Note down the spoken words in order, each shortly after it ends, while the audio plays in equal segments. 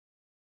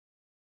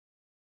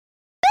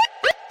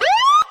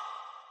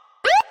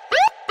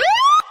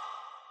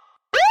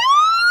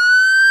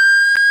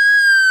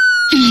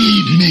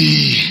Feed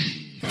me.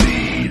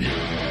 Feed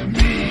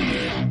me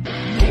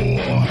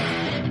more.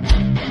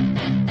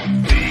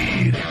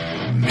 Feed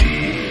me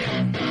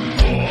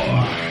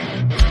more.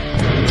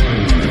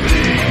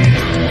 Feed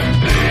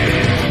me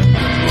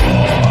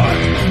more.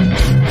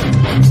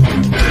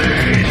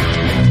 Feed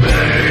me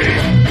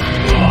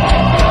more.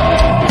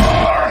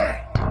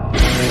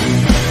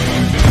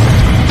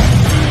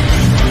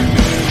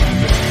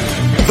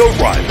 The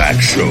Ryback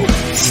Show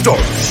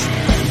starts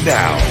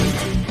now.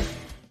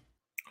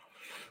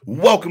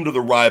 Welcome to the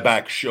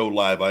Ryback Show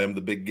Live. I am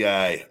the big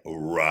guy,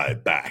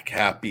 Ryback.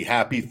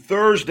 Happy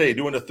Thursday.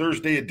 Doing a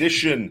Thursday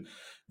edition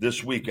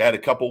this week. I had a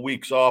couple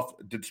weeks off,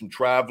 did some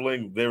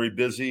traveling, very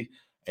busy,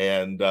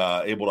 and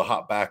able to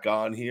hop back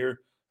on here.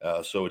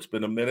 So it's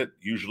been a minute.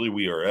 Usually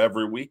we are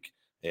every week,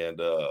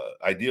 and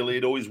ideally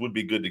it always would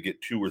be good to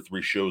get 2 or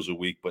 3 shows a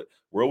week, but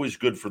we're always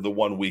good for the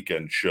one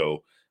weekend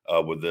show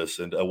with this,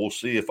 and we'll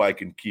see if I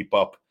can keep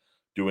up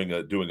doing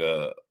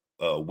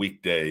a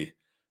weekday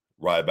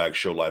Ryback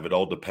Show Live. It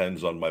all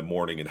depends on my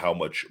morning and how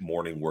much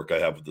morning work I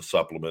have with the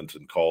supplements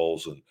and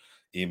calls and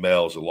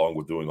emails, along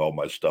with doing all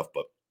my stuff.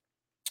 But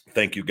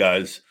thank you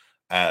guys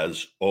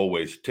as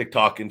always.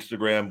 TikTok,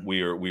 Instagram,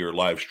 we are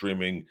live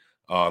streaming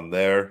on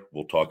there.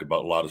 We'll talk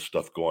about a lot of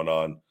stuff going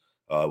on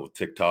with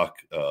TikTok.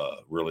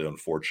 Really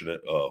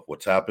unfortunate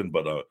what's happened,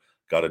 but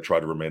got to try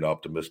to remain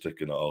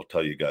optimistic, and I'll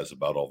tell you guys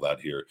about all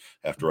that here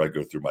after I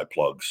go through my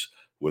plugs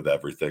with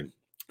everything.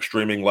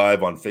 Streaming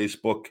live on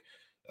Facebook,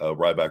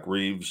 Ryback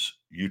Reeves,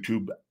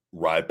 YouTube,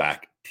 Ryback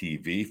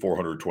TV,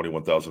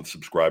 421,000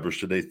 subscribers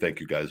today. Thank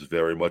you guys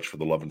very much for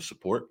the love and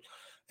support.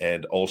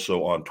 And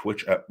also on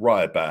Twitch at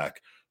Ryback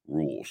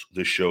Rules.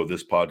 This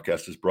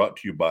podcast is brought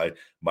to you by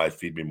My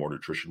Feed Me More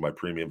Nutrition, my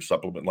premium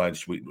supplement line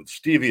sweetened with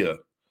stevia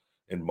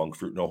and monk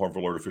fruit. No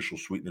harmful artificial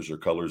sweeteners or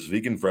colors.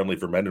 Vegan friendly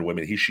for men and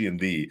women. He, she, and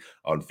thee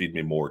on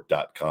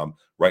feedmemore.com.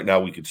 Right now,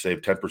 we can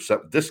save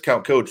 10%.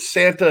 Discount code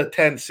SANTA10,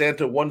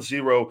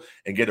 SANTA10,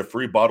 and get a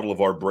free bottle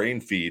of our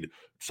brain feed.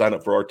 Sign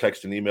up for our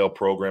text and email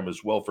program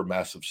as well for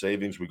massive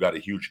savings. We've got a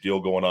huge deal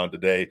going on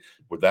today.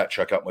 With that,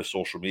 check out my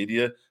social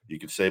media. You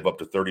can save up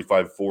to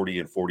 35, 40,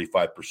 and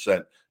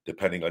 45%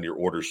 depending on your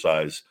order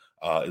size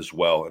as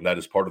well. And that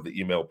is part of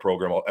the email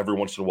program. Every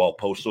once in a while, I'll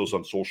post those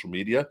on social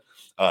media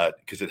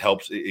because it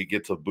helps. It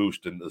gets a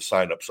boost in the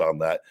signups on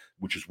that,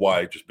 which is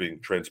why, just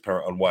being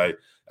transparent on why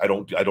I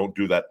don't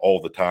do that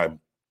all the time.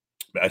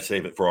 I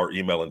save it for our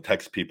email and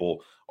text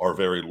people, are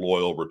very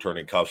loyal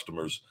returning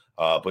customers.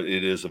 But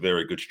it is a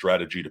very good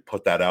strategy to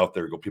put that out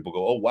there. People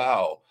go, oh,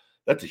 wow,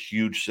 that's a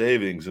huge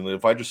savings. And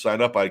if I just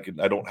sign up, I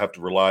don't have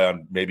to rely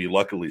on maybe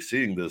luckily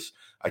seeing this.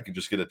 I can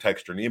just get a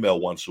text or an email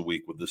once a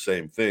week with the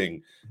same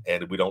thing.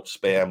 And we don't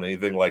spam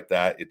anything like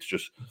that. It's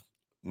just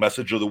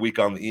message of the week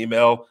on the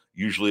email,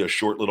 usually a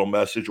short little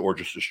message, or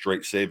just a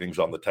straight savings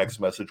on the text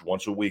message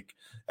once a week,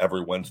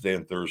 every Wednesday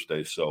and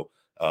Thursday. So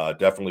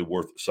definitely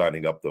worth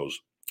signing up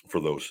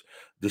for those.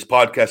 This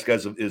podcast,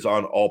 guys, is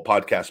on all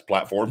podcast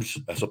platforms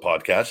as a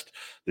podcast.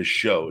 This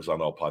show is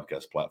on all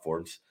podcast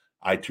platforms.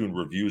 iTunes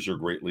reviews are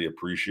greatly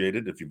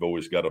appreciated. If you've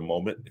always got a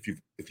moment, if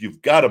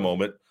you've got a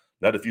moment,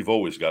 not if you've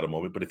always got a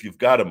moment, but if you've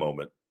got a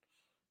moment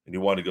and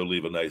you want to go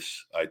leave a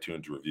nice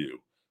iTunes review,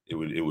 it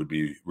would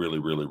be really,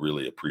 really,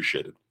 really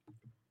appreciated.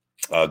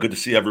 Good to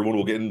see everyone.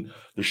 We'll get in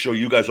the show.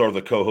 You guys are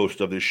the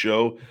co-host of this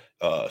show.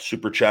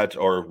 Super chats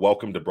are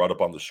welcome to brought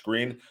up on the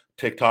screen.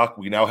 TikTok,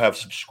 we now have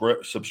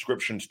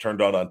subscriptions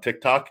turned on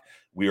TikTok.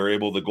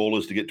 The goal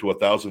is to get to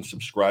 1,000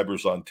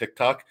 subscribers on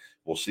TikTok.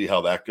 We'll see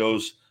how that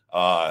goes.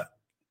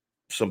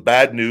 Some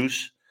bad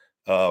news.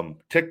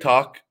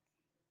 TikTok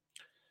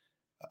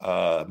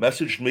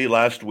messaged me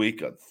last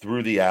week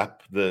through the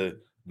app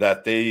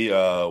that they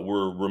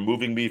were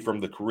removing me from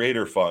the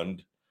Creator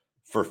Fund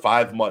for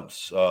 5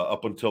 months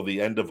up until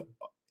the end of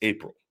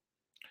April.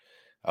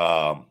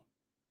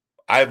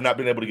 I have not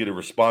been able to get a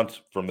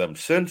response from them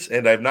since,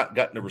 and I've not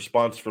gotten a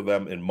response from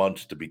them in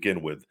months to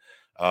begin with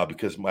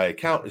because my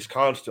account is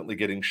constantly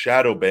getting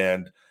shadow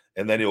banned,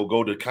 and then it'll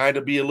go to kind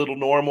of be a little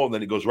normal, and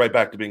then it goes right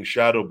back to being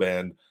shadow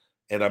banned,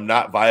 and I'm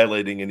not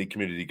violating any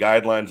community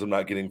guidelines. I'm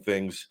not getting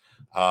things.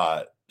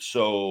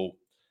 So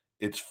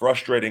it's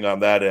frustrating on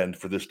that end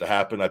for this to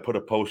happen. I put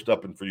a post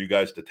up and for you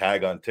guys to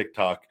tag on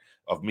TikTok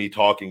of me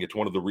talking. It's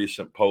one of the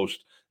recent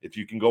posts. If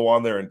you can go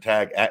on there and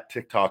tag at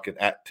TikTok and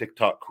at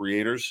TikTok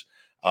creators,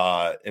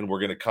 and we're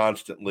going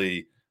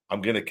to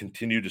I'm going to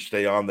continue to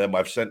stay on them.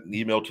 I've sent an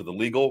email to the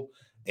legal,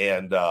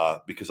 and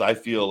because I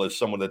feel as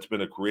someone that's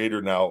been a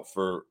creator now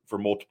for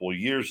multiple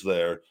years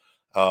there,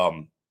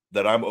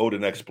 that I'm owed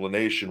an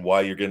explanation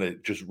why you're going to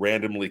just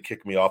randomly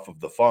kick me off of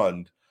the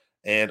fund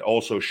and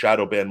also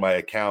shadow ban my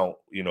account,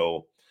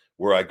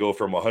 where I go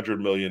from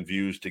 100 million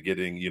views to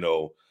getting,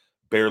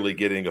 barely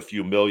getting a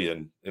few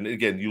million. And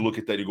again, you look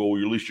at that, you go,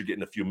 well, at least you're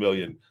getting a few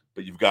million,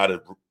 but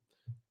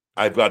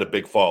I've got a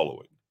big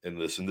following in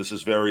this. And this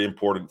is very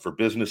important for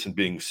business and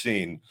being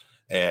seen.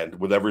 And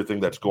with everything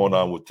that's going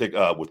on with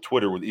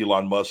Twitter, with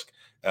Elon Musk,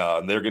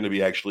 they're going to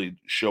be actually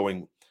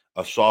showing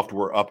a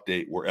software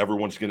update where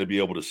everyone's going to be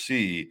able to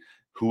see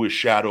who is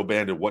shadow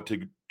banned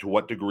and to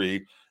what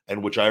degree.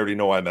 and which I already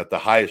know I'm at the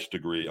highest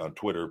degree on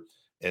Twitter.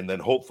 And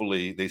then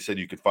hopefully they said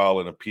you could file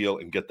an appeal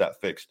and get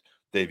that fixed.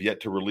 They've yet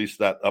to release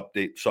that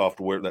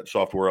software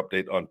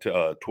update on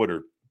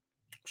Twitter.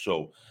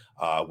 So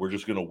we're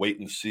just going to wait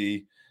and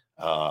see.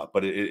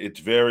 But it's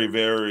very,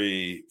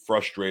 very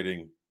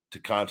frustrating to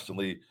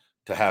constantly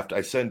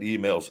I send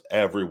emails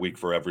every week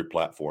for every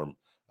platform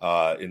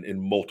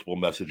in multiple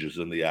messages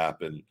in the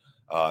app. And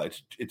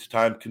it's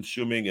time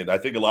consuming. And I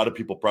think a lot of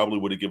people probably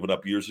would have given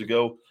up years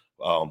ago.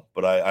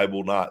 But I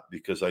will not,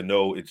 because I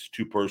know it's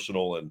too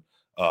personal, and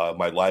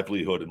my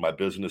livelihood and my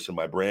business and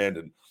my brand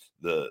and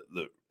the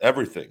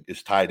everything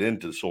is tied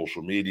into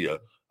social media.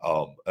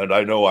 And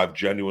I know I've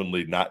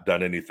genuinely not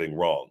done anything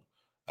wrong.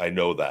 I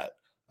know that.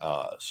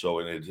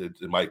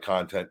 And my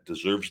content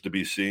deserves to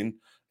be seen,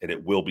 and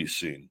it will be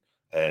seen.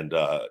 And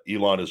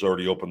Elon has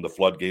already opened the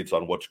floodgates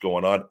on what's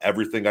going on.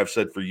 Everything I've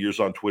said for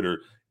years on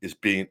Twitter is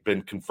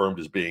been confirmed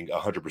as being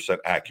 100%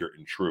 accurate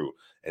and true.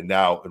 And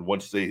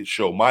once they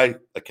show my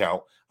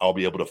account, I'll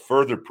be able to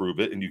further prove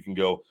it. And you can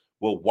go,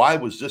 well, why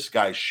was this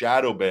guy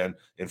shadow banned?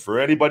 And for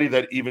anybody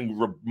that even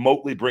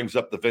remotely brings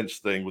up the Vince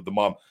thing with the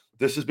mom,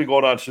 this has been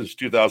going on since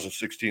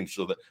 2016.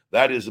 So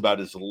that is about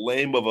as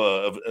lame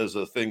as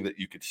a thing that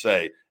you could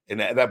say. And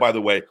that, by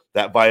the way,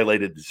 that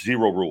violated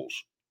 0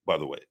 rules, by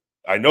the way.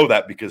 I know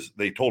that because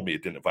they told me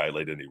it didn't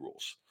violate any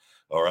rules.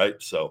 All right.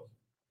 So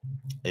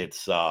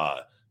it's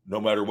no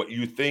matter what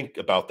you think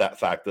about that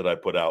fact that I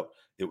put out,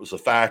 it was a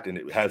fact, and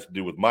it has to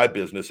do with my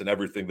business and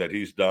everything that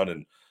he's done.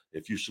 And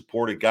if you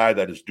support a guy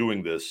that is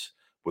doing this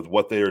with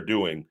what they are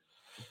doing,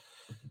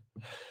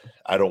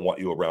 I don't want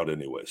you around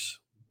anyways.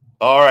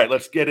 All right,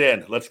 let's get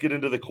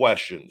into the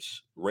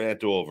questions.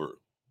 Rant over.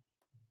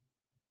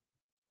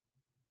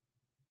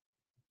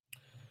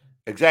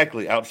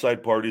 Exactly.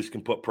 Outside parties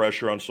can put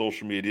pressure on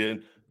social media,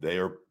 and they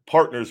are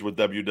partners with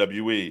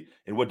WWE.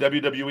 And what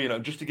WWE,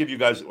 and just to give you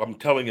guys, I'm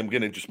going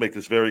to just make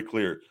this very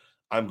clear.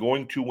 I'm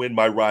going to win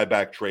my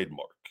Ryback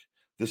trademark.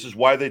 This is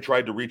why they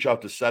tried to reach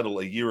out to settle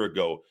a year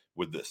ago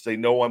with this. They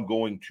know I'm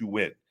going to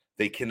win.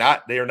 They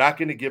are not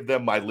going to give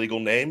them my legal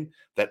name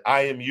that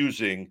I am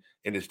using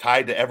and is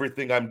tied to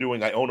everything I'm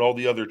doing. I own all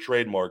the other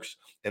trademarks,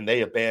 and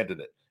they abandon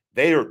it.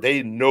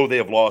 They know they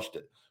have lost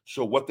it.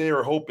 So what they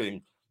are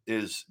hoping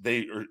is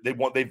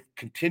they've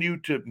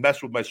continued to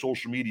mess with my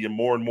social media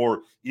more and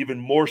more, even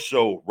more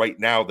so right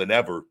now than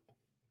ever,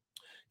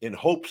 in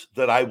hopes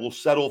that I will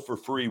settle for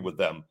free with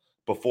them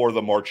before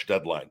the March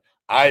deadline.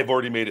 I have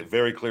already made it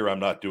very clear I'm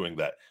not doing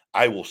that.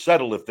 I will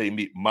settle if they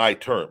meet my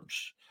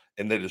terms.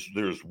 And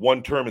there's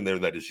one term in there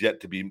that is yet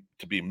to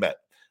be met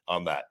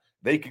on that.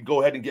 They can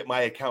go ahead and get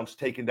my accounts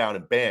taken down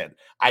and banned.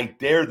 I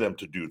dare them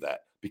to do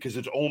that, because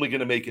it's only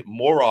going to make it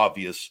more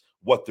obvious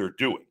what they're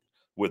doing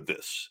with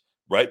this,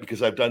 right?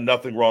 Because I've done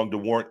nothing wrong to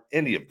warrant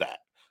any of that.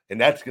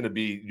 And that's going to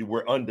be,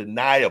 we're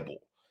undeniable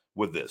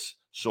with this.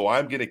 So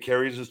I'm going to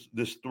carry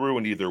this through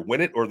and either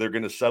win it or they're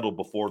going to settle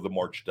before the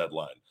March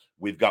deadline.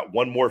 We've got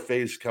one more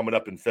phase coming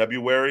up in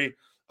February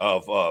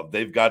of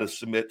they've got to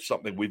submit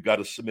something. We've got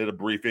to submit a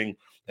briefing.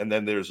 And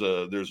then there's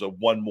a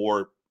one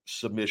more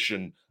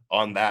submission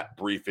on that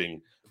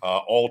briefing,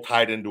 all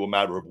tied into a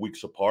matter of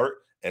weeks apart.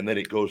 And then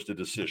it goes to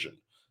decision.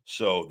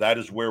 So that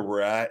is where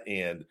we're at.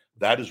 And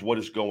that is what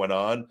is going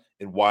on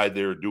and why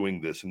they're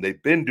doing this. And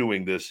they've been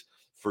doing this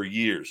for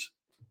years.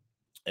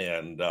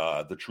 And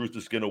the truth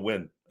is going to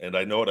win. And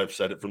I know it. I've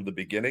said it from the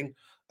beginning.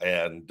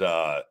 And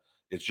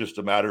it's just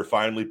a matter.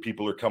 Finally,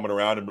 people are coming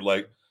around and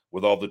like,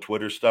 with all the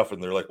Twitter stuff,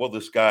 and they're like, well,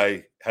 this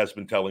guy has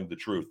been telling the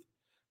truth.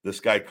 This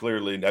guy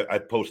clearly, I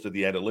posted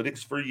the analytics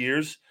for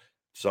years.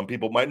 Some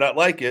people might not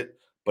like it,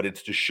 but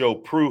it's to show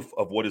proof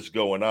of what is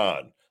going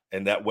on.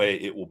 And that way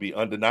it will be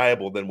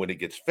undeniable then when it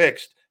gets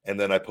fixed. And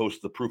then I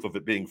post the proof of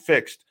it being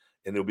fixed,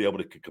 and they'll be able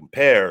to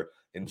compare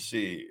and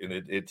see. And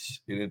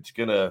it's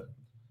going to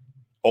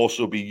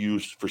also be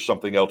used for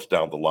something else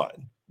down the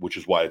line, which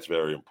is why it's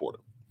very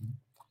important.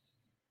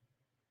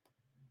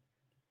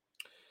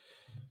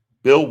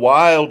 Bill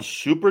Wild,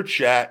 super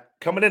chat,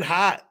 coming in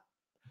hot.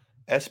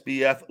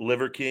 SBF,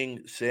 Liver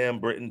King,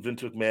 Sam Britton,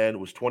 Vince McMahon.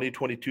 Was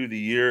 2022 the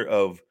year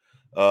of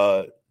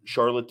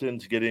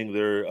charlatans getting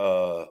their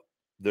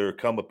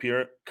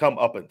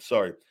comeuppance?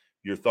 Sorry,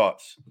 your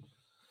thoughts?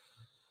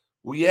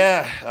 Well,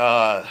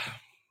 yeah,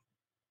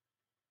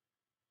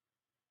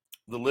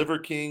 the Liver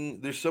King.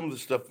 There's some of the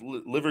stuff.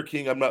 Liver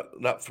King, I'm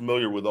not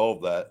familiar with all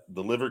of that.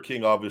 The Liver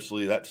King,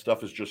 obviously, that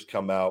stuff has just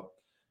come out,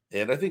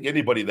 and I think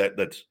anybody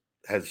that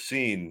has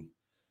seen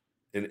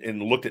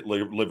and looked at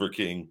Liver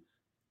King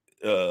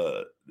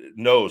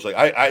knows. Like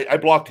I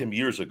blocked him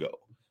years ago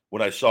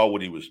when I saw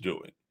what he was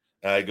doing.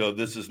 And I go,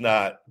 this is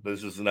not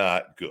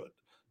good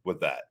with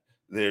that.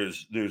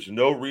 There's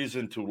no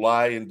reason to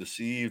lie and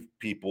deceive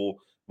people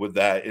with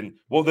that. And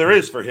well, there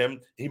is for him.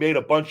 He made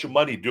a bunch of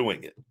money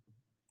doing it,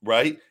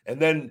 right? And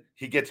then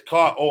he gets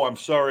caught. Oh, I'm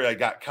sorry, I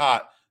got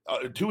caught.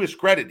 To his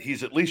credit,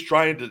 he's at least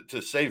trying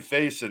to save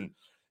face and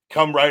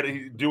come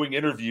right doing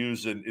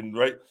interviews and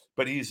right.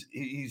 But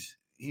he's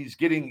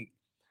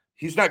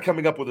not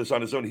coming up with this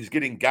on his own. He's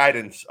getting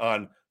guidance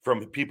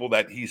from people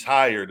that he's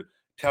hired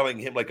telling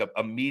him like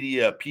a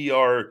media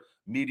PR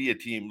media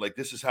team, like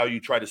this is how you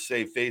try to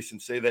save face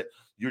and say that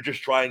you're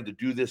just trying to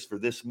do this for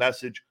this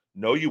message.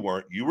 No, you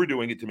weren't. You were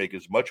doing it to make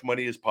as much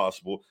money as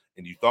possible,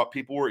 and you thought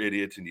people were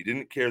idiots, and you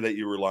didn't care that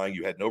you were lying.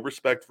 You had no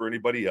respect for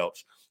anybody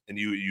else, and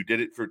you did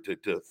it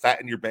to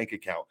fatten your bank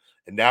account.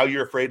 And now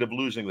you're afraid of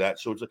losing that.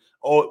 So it's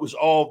oh, it was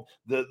all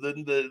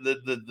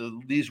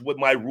these with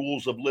my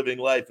rules of living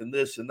life and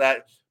this and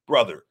that,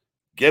 brother.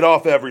 Get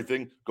off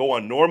everything. Go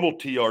on normal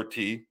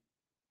TRT,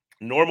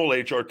 normal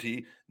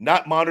HRT,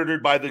 not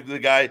monitored by the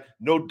guy.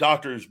 No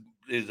doctors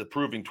is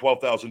approving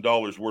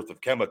 $12,000 worth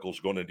of chemicals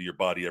going into your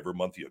body every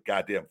month, you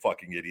goddamn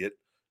fucking idiot.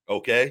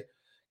 Okay?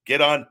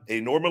 Get on a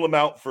normal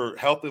amount for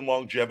health and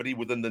longevity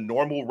within the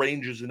normal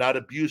ranges and not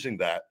abusing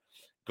that.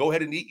 Go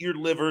ahead and eat your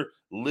liver,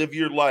 live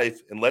your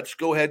life, and let's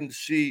go ahead and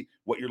see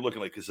what you're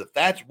looking like. Because if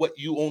that's what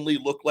you only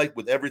look like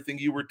with everything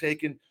you were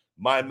taking,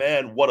 my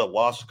man, what a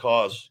lost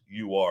cause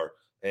you are.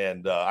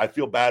 And I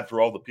feel bad for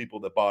all the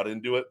people that bought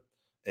into it.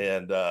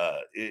 And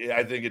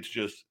I think it's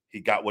just he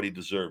got what he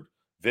deserved.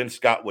 Vince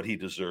got what he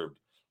deserved.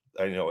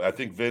 I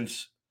think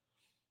Vince.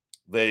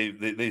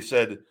 They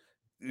said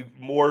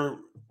more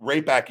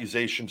rape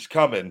accusations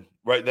coming,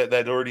 right?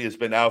 That already has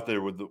been out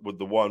there with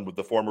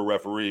the former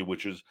referee,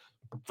 which is,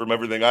 from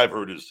everything I've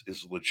heard,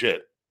 is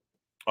legit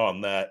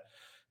on that.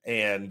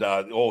 And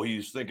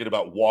he's thinking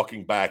about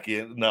walking back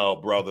in. No,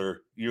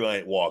 brother, you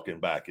ain't walking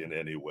back in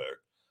anywhere.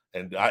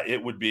 And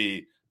it would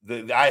be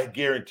I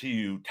guarantee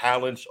you,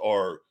 talents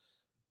are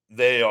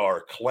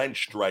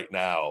clenched right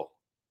now.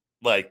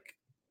 Like,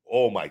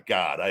 oh my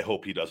God, I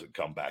hope he doesn't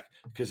come back,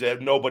 because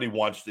nobody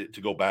wants it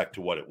to go back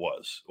to what it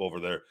was over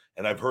there.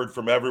 And I've heard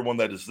from everyone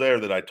that is there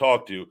that I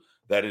talked to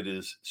that it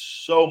is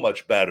so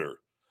much better,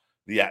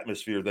 the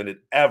atmosphere, than it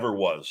ever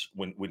was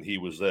when he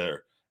was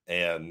there.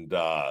 And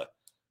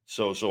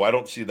so I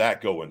don't see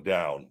that going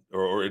down,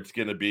 or it's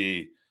going to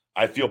be.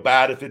 I feel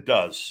bad if it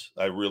does.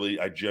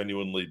 I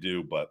genuinely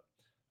do. But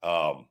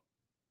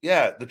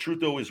yeah, the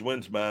truth always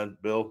wins, man,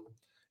 Bill.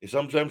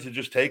 Sometimes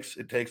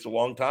it takes a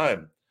long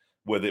time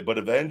with it, but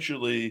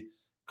eventually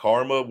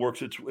karma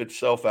works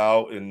itself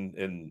out,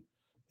 and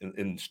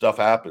stuff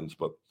happens.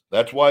 But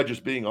that's why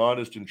just being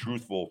honest and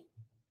truthful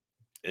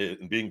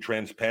and being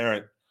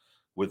transparent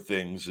with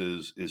things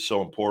is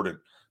so important.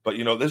 But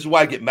this is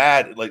why I get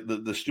mad, like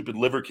the stupid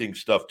Liver King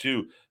stuff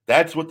too.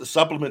 That's what the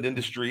supplement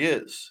industry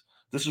is.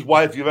 This is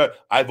why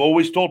I've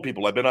always told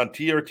people I've been on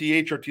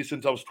TRT, HRT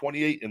since I was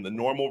 28 in the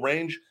normal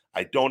range.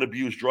 I don't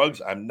abuse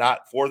drugs. I'm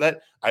not for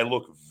that. I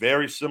look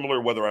very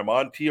similar whether I'm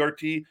on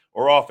TRT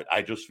or off it.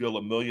 I just feel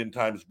a million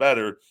times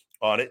better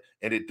on it.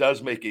 And it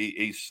does make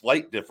a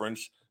slight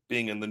difference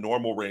being in the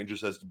normal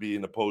ranges as to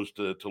being opposed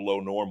to low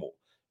normal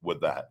with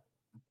that.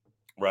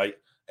 Right.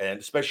 And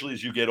especially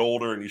as you get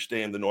older and you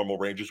stay in the normal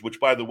ranges, which,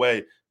 by the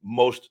way,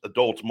 most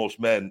adults,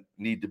 most men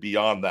need to be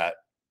on that,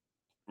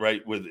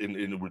 right?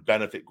 And would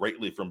benefit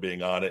greatly from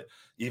being on it.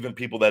 Even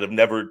people that have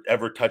never,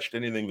 ever touched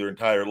anything their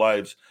entire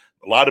lives.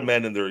 A lot of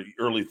men in their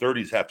early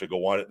 30s have to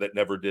go on it that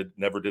never did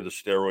a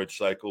steroid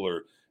cycle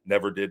or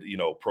never did,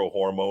 pro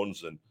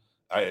hormones. And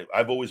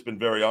I've always been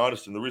very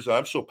honest. And the reason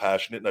I'm so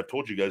passionate, and I've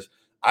told you guys,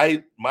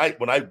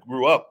 when I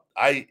grew up,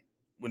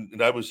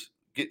 when I was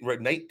getting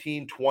ready,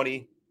 19,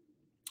 20,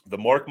 the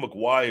Mark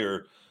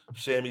McGuire,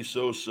 Sammy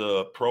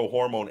Sosa, pro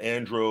hormone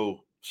andro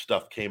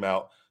stuff came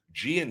out.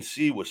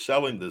 GNC was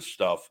selling this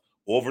stuff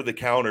over the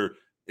counter,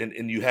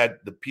 and you had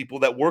the people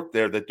that work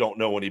there that don't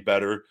know any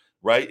better,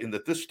 right? And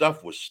that this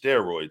stuff was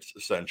steroids,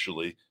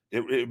 essentially.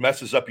 It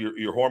messes up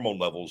your hormone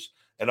levels.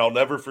 And I'll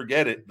never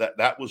forget it.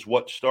 That was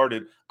what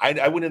started.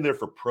 I went in there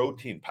for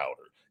protein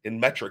powder in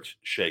metrics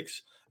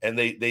shakes. And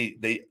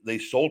they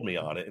sold me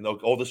on it. And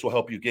this will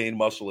help you gain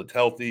muscle. It's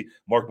healthy.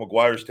 Mark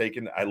McGuire's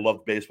taken. I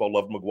loved baseball,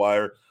 loved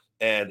McGuire.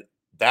 And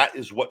that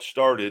is what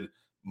started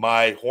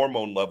my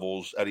hormone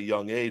levels at a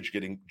young age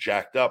getting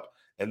jacked up.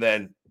 And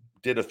then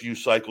did a few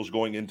cycles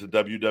going into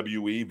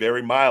WWE,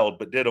 very mild,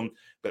 but did them.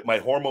 But my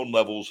hormone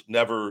levels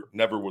never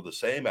were the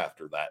same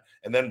after that.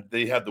 And then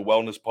they had the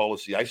wellness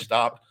policy. I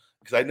stopped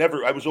because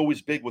I was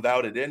always big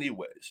without it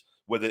anyways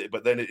with it.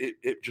 But then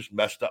it just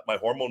messed up my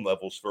hormone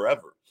levels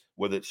forever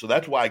with it. So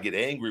that's why I get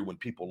angry when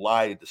people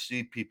lie and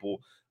deceive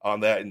people on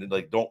that and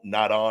like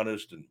not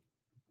honest, and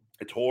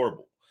it's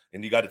horrible.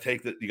 And you got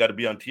to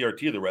be on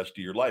TRT the rest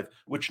of your life,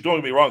 which, don't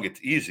get me wrong, it's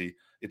easy.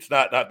 It's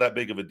not that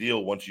big of a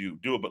deal once you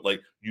do it, but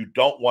like you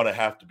don't want to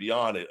have to be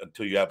on it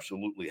until you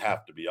absolutely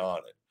have to be on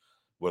it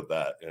with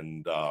that.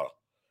 And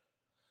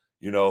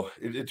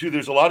too,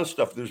 there's a lot of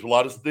stuff. There's a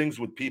lot of things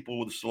with people,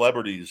 with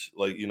celebrities,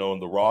 like, in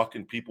The Rock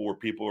and people, where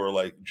people are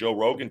like, Joe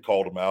Rogan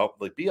called him out,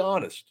 like, be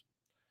honest.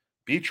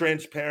 Be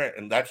transparent,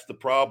 and that's the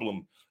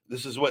problem.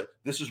 This is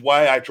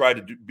why I try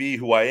to be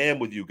who I am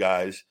with you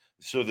guys,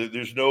 so that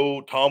there's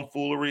no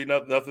tomfoolery,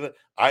 nothing.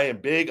 I am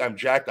big. I'm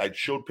jacked. I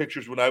showed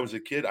pictures when I was a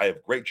kid. I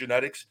have great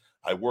genetics.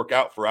 I work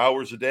out for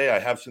hours a day. I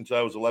have since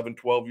I was 11,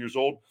 12 years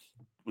old.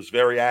 Was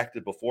very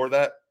active before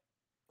that,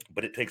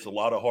 but it takes a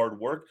lot of hard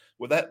work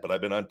with that. But I've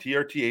been on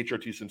TRT,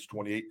 HRT since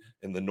 28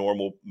 in the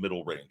normal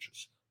middle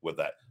ranges with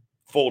that.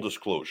 Full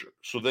disclosure.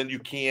 So then you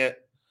can't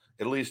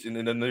at least, and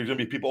then there's gonna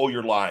be people, oh,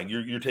 you're lying.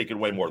 You're taking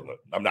way more than that.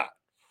 I'm not.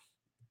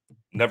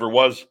 Never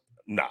was,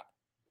 not.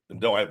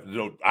 And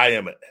I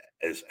am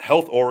as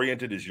health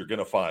oriented as you're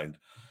gonna find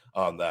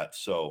on that.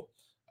 So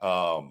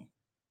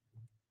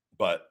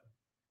but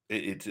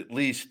it's at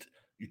least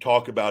you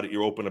talk about it,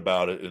 you're open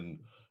about it, and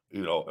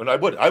and I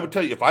would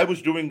tell you if I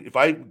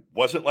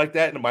wasn't like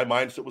that, and my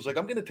mindset was like,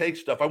 I'm going to take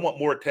stuff, I want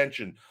more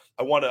attention,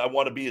 I want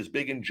to be as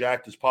big and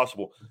jacked as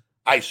possible.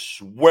 I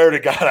swear to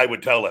God, I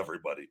would tell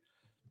everybody.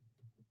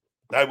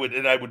 I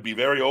would be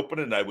very open,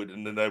 and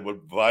then I would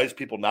advise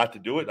people not to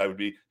do it. I would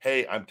be,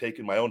 hey, I'm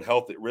taking my own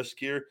health at risk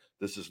here.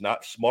 This is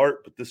not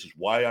smart, but this is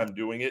why I'm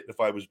doing it.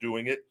 If I was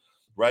doing it,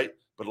 right?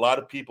 But a lot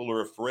of people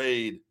are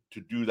afraid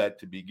to do that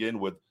to begin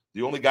with.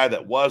 The only guy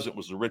that wasn't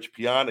was the Rich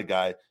Piana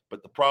guy.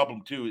 But the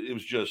problem too, it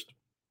was just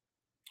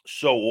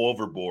so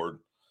overboard,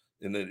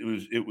 and then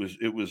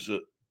it was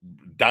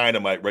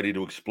dynamite ready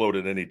to explode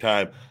at any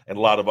time, and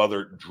a lot of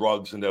other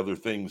drugs and other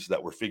things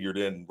that were figured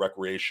in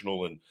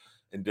recreational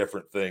and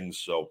different things.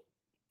 So,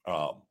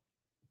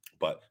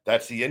 but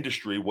that's the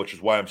industry, which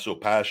is why I'm so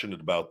passionate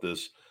about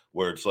this.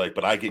 Where it's like,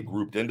 but I get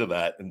grouped into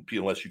that, and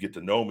unless you get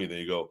to know me, then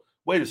you go,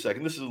 wait a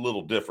second, this is a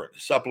little different.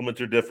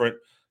 Supplements are different.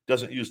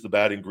 Doesn't use the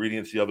bad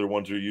ingredients the other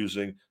ones are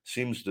using.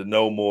 Seems to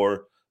know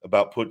more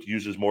about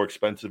uses more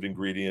expensive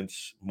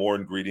ingredients, more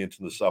ingredients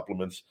in the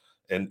supplements,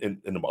 and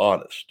I'm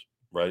honest,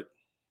 right?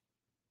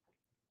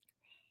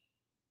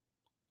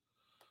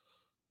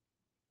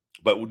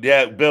 But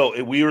yeah,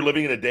 Bill, we are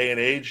living in a day and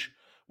age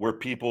where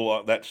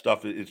people that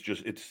stuff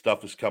it's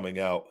stuff is coming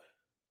out.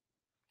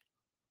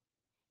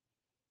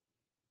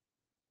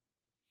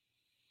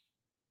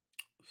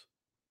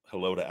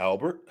 Hello to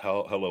Albert.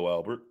 Hello,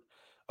 Albert.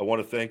 I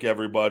want to thank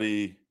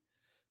everybody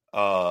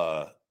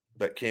uh,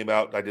 that came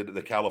out. I did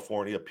the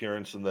California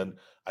appearance, and then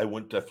I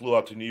flew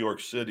out to New York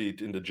City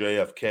into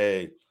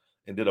JFK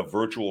and did a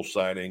virtual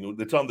signing.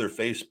 It's on their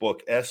Facebook,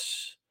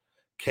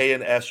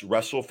 K&S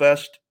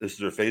WrestleFest. This is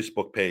their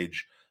Facebook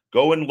page.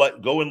 Go and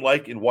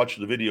like and watch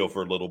the video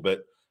for a little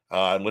bit,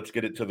 and let's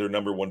get it to their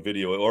number one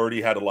video. It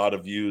already had a lot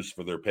of views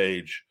for their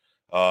page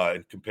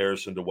in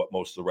comparison to what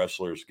most of the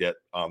wrestlers get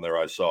on there.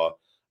 I saw,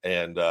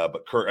 and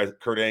but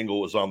Kurt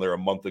Angle was on there a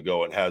month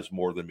ago and has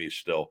more than me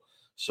still.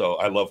 So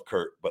I love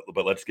Kurt,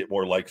 but let's get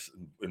more likes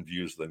and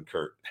views than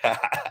Kurt.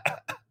 But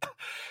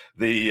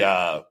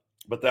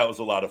that was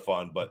a lot of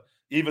fun. But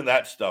even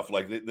that stuff,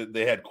 like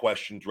they had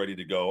questions ready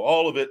to go.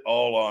 All of it,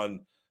 all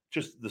on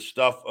just the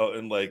stuff,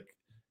 and like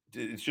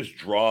it's just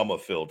drama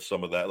filled.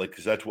 Some of that, like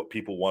because that's what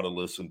people want to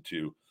listen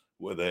to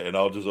with it. And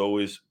I'll just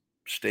always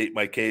state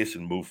my case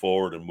and move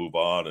forward and move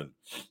on. And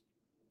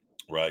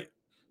right,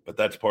 but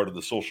that's part of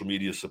the social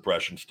media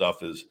suppression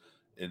stuff.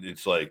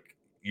 It's like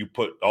you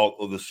put all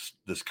of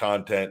this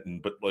content,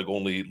 and but like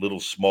only little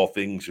small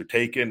things are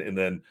taken, and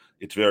then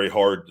it's very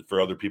hard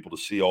for other people to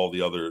see all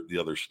the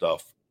other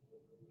stuff.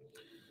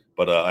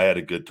 But I had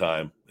a good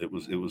time. It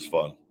was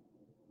fun.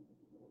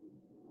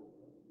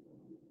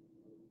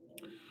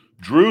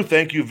 Drew,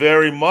 thank you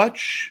very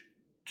much.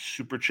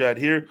 Super chat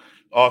here.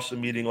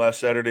 Awesome meeting last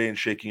Saturday and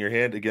shaking your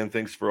hand. Again,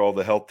 thanks for all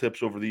the health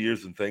tips over the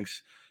years, and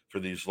thanks for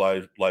these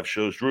live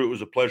shows. Drew, it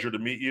was a pleasure to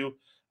meet you,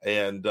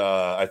 and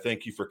I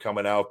thank you for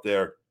coming out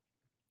there.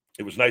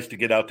 It was nice to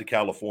get out to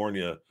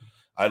California.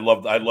 I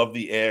love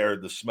the air,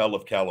 the smell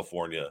of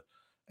California,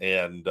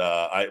 and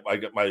I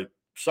got my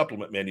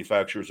supplement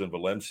manufacturers in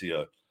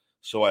Valencia,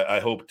 so I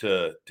hope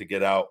to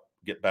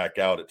get back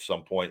out at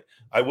some point.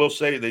 I will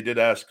say they did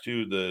ask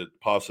too, the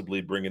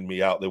possibly bringing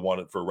me out. They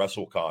wanted for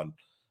WrestleCon,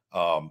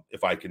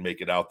 if I can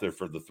make it out there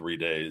for the 3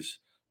 days,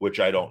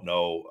 which I don't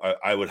know.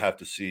 I would have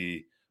to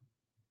see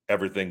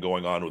everything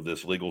going on with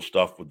this legal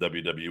stuff with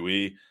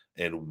WWE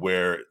and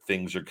where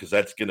things are, because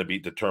that's going to be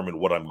determine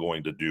what I'm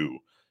going to do.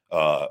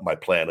 My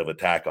plan of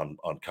attack on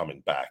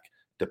coming back,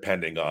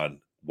 depending on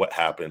what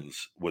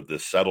happens with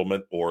this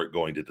settlement or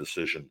going to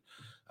decision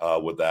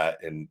with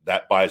that. And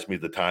that buys me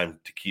the time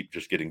to keep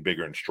just getting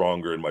bigger and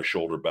stronger and my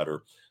shoulder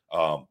better.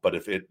 But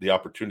if the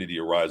opportunity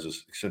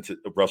arises, since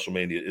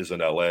WrestleMania is in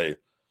LA,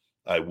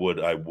 I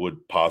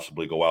would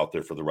possibly go out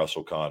there for the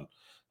WrestleCon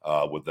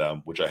with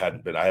them, which I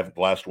hadn't been. The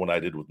last one I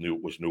did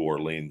was New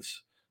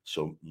Orleans,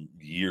 so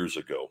years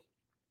ago.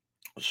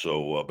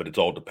 So, but it's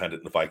all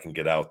dependent if I can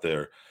get out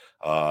there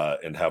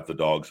and have the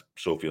dogs,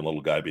 Sophie and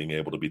little guy, being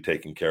able to be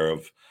taken care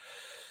of,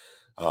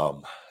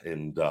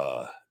 and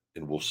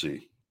we'll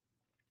see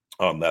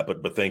on that.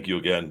 But thank you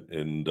again,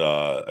 and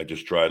I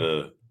just try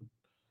to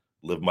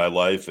live my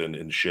life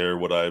and share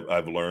what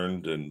I've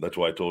learned, and that's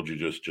why I told you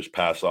just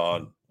pass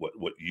on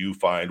what you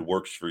find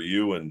works for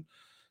you and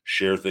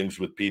share things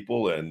with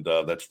people, and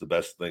that's the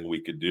best thing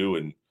we could do,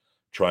 and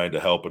trying to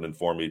help and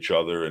inform each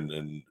other, and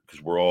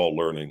because we're all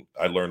learning.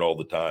 I learn all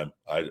the time.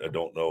 I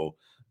don't know.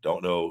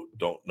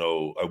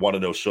 I want to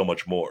know so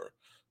much more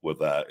with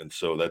that, and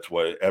so that's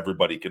why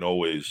everybody can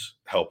always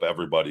help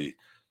everybody.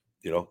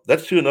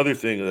 That's too another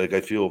thing. Like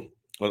I feel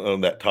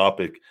on that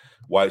topic,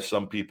 why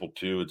some people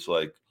too. It's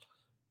like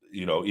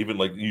even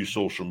like use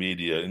social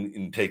media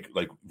and take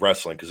like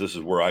wrestling, because this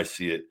is where I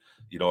see it.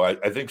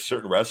 I think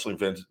certain wrestling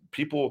fans,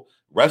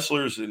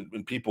 wrestlers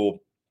and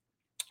people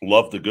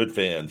love the good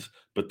fans,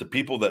 but the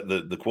people that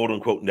the quote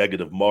unquote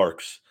negative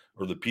marks,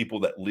 or the people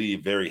that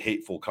leave very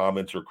hateful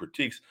comments or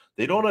critiques,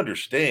 they don't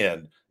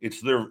understand it's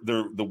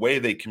the way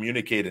they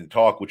communicate and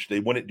talk, which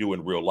they wouldn't do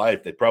in real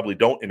life. They probably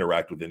don't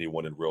interact with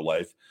anyone in real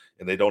life,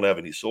 and they don't have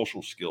any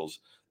social skills.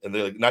 And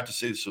they're like, not to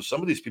say, so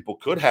some of these people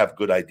could have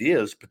good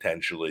ideas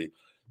potentially,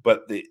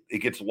 but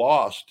it gets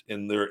lost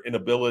in their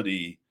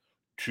inability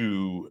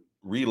to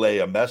relay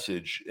a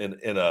message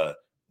in a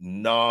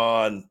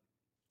non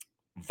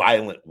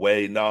violent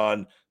way,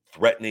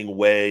 non-threatening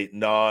way,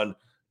 non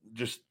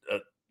just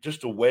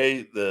just a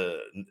way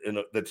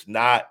that's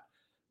not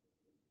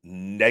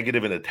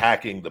negative and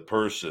attacking the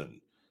person,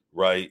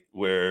 right?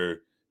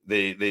 Where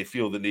they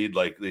feel the need,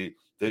 like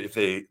if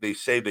they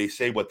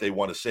say what they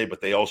want to say, but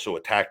they also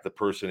attack the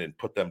person and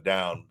put them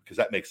down because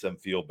that makes them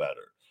feel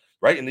better,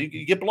 right? And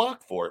you get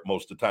blocked for it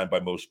most of the time by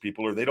most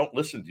people, or they don't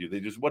listen to you. They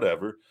just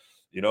whatever,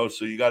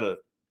 So you got to.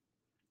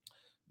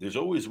 There's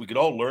always, we could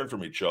all learn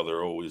from each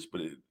other always,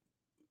 but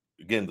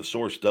again, the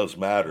source does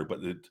matter. But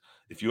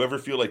if you ever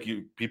feel like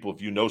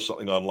if you know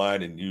something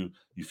online and you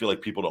feel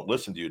like people don't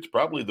listen to you, it's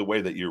probably the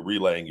way that you're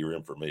relaying your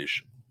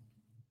information.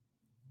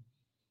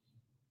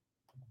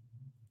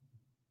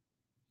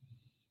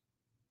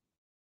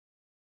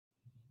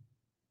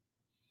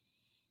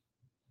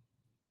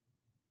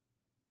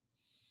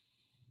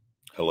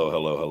 Hello,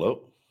 hello,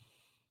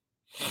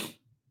 hello.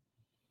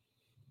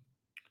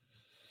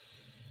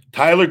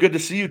 Tyler, good to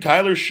see you.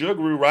 Tyler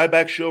Sugaru,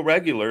 Ryback show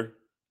regular.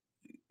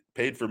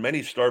 Paid for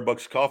many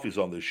Starbucks coffees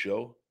on this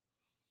show.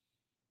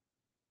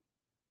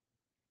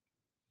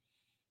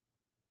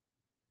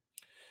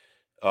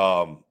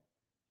 Um,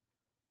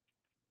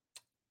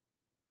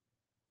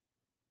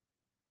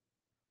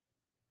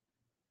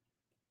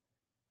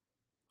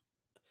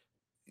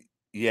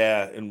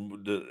 yeah, and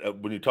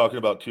when you're talking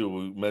about too,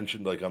 we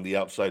mentioned like on the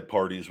outside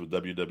parties with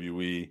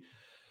WWE,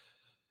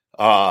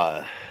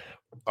 uh,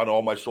 on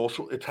all my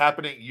social, it's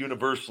happening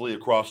universally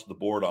across the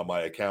board on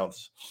my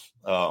accounts.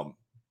 Um,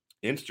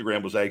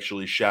 Instagram was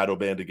actually shadow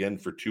banned again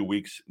for 2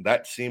 weeks.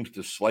 That seems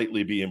to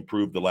slightly be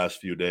improved the last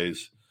few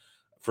days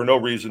for no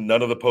reason.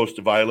 None of the posts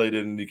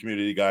violated any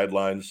community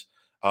guidelines.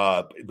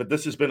 But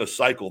this has been a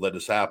cycle that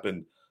has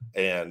happened,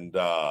 and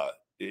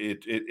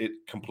it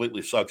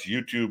completely sucks.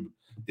 YouTube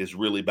is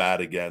really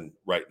bad again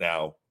right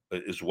now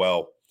as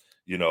well.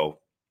 You know,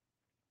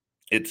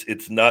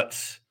 it's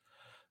nuts.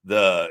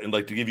 And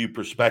like, to give you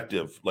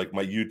perspective, like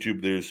my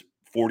YouTube, there's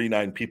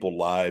 49 people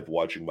live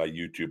watching my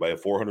YouTube. I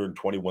have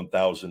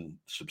 421,000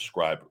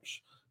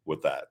 subscribers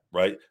with that,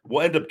 right?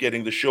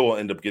 The show will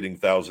end up getting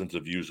thousands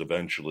of views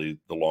eventually,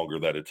 the longer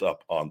that it's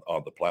up on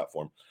the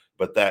platform.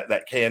 But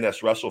that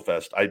KNS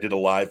WrestleFest, I did a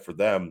live for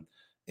them,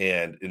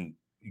 and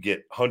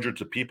get hundreds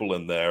of people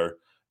in there,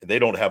 and they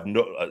don't have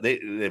they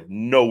have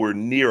nowhere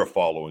near a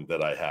following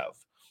that I have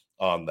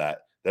on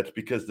that. That's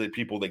because the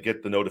people that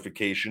get the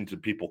notifications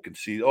and people can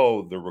see,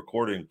 oh, they're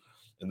recording,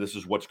 and this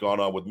is what's gone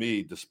on with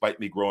me. Despite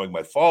me growing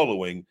my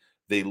following,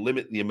 they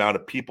limit the amount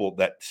of people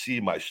that see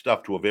my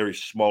stuff to a very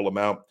small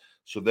amount.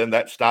 So then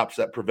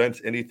that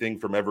prevents anything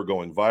from ever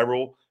going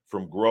viral,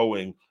 from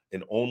growing,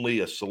 and only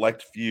a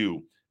select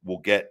few will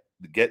get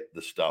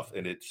the stuff.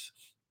 And it's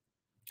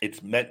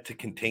meant to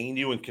contain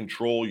you and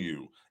control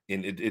you,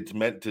 and it's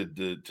meant to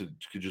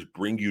just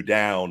bring you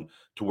down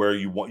to where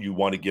you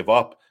want to give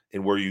up,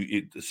 and where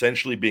it's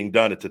essentially being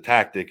done. It's a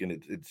tactic, and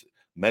it's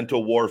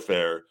mental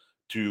warfare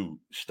to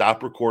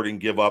stop recording,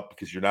 give up,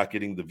 because you're not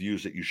getting the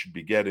views that you should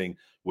be getting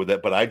with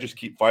it. But I just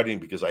keep fighting,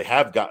 because I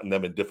have gotten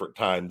them in different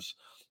times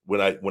when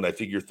I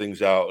figure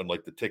things out. And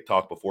like the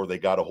TikTok, before they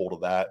got a hold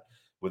of that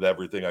with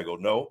everything, I go,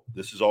 no,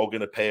 this is all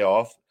going to pay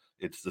off.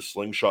 It's the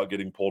slingshot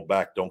getting pulled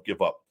back. Don't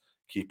give up.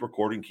 Keep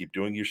recording, keep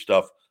doing your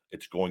stuff.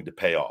 It's going to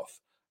pay off.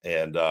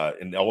 And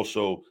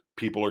also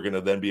people are going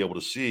to then be able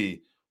to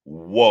see,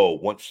 whoa,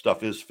 once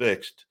stuff is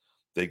fixed,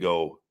 they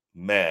go,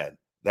 man,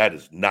 that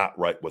is not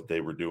right what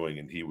they were doing.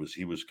 And he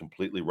was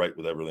completely right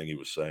with everything he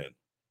was saying.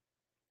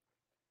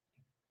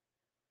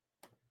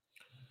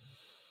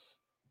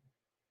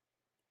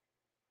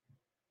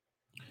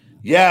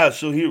 Yeah.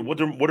 So here,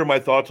 what are my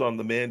thoughts on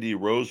the Mandy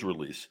Rose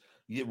release?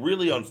 Yeah,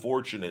 really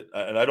unfortunate.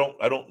 And I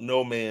don't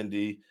know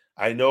Mandy.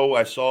 I know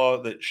I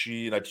saw that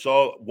I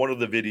saw one of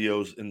the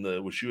videos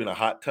was she in a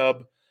hot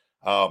tub?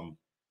 Um,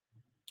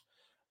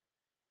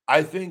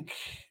 I think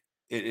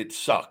it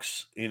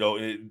sucks.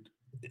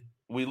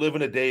 We live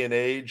in a day and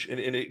age, and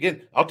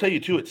again, I'll tell you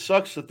too, it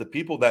sucks that the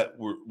people that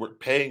were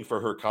paying for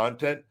her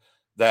content,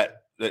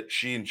 that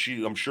she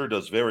I'm sure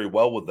does very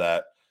well with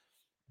that.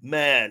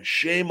 Man,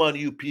 shame on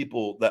you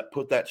people that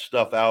put that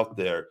stuff out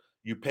there.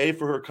 You pay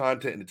for her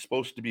content, and it's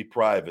supposed to be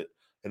private,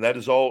 and that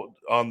is all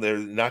on there,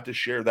 not to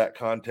share that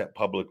content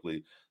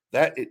publicly.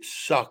 That it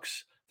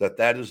sucks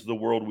that is the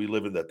world we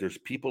live in, that there's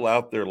people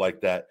out there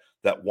like that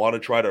want to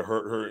try to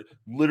hurt her,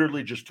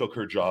 literally just took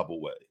her job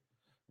away.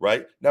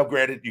 Right? Now,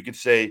 granted, you could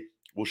say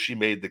well, she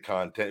made the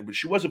content, but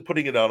she wasn't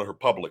putting it on her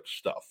public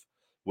stuff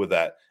with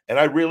that. And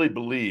I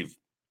believe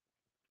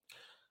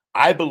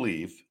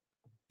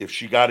if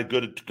she got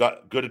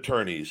good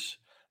attorneys,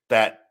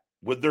 that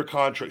with their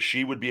contract,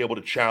 she would be able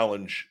to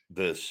challenge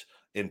this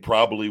and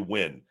probably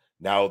win.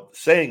 Now,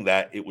 saying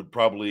that, it would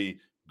probably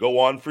go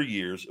on for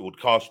years. It would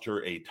cost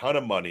her a ton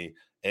of money,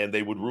 and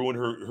they would ruin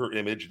her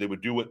image. They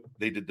would do what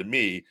they did to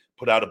me,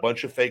 put out a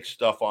bunch of fake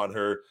stuff on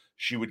her.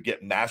 She would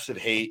get massive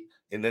hate,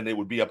 and then it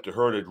would be up to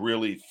her to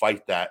really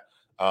fight that.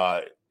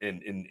 And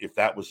if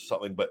that was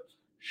something, but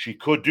she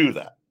could do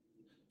that.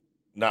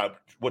 Now,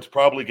 what's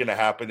probably going to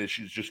happen is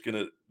she's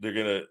going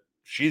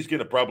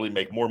to probably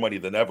make more money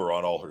than ever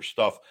on all her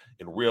stuff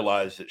and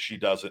realize that she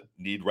doesn't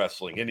need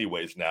wrestling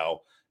anyways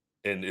now.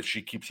 And if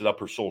she keeps it up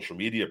her social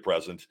media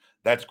presence,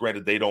 that's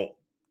granted they don't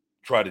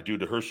try to do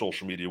to her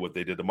social media what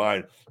they did to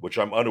mine, which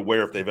I'm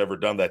unaware if they've ever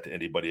done that to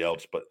anybody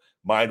else. But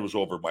mine was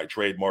over my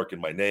trademark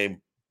and my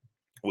name,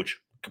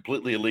 which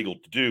completely illegal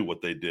to do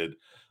what they did.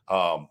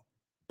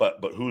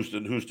 But who's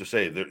to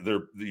say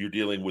you're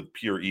dealing with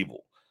pure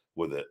evil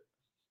with it?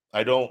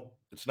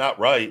 It's not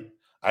right.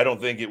 I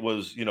don't think it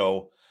was,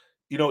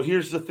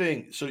 here's the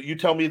thing. So you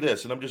tell me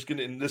this, and I'm just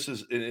gonna, and this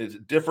is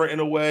different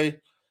in a way.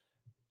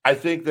 I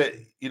think that,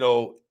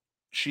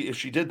 if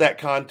she did that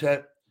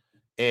content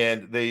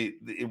and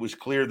it was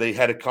clear they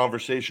had a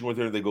conversation with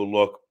her, they go,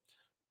 look,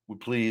 can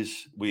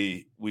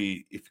we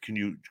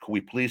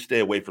please stay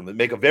away from it?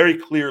 Make a very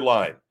clear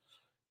line.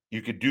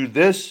 You could do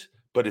this,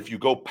 but if you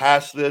go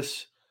past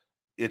this,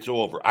 it's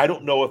over. I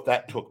don't know if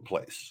that took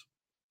place.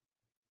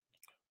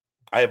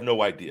 I have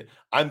no idea.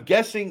 I'm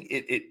guessing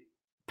it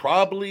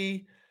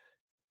probably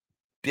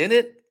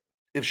didn't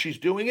if she's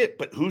doing it,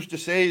 but who's to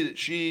say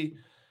that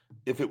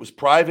if it was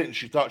private and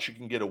she thought she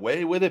can get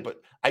away with it?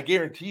 But I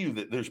guarantee you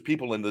that there's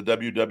people in the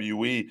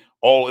WWE,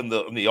 all in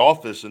the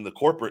office in the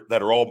corporate,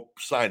 that are all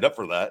signed up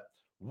for that.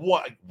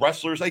 What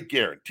wrestlers? I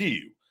guarantee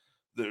you,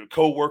 the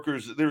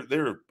co-workers.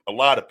 There are a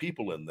lot of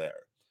people in there.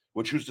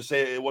 Which who's to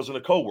say it wasn't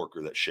a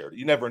co-worker that shared it?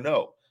 You never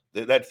know.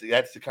 That's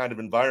the kind of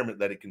environment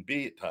that it can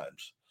be at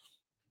times.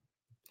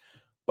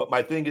 But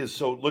my thing is,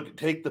 so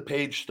take the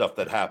Page stuff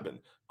that happened.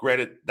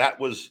 Granted, that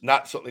was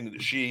not something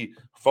that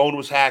phone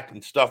was hacked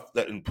and stuff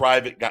that in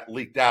private got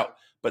leaked out,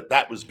 but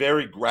that was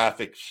very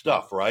graphic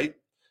stuff, right?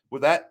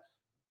 With that,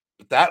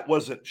 but that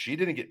wasn't, she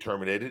didn't get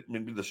terminated. I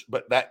mean,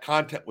 but that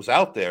content was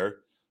out there,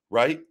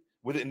 right?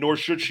 With it, nor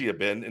should she have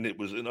been. And it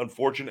was an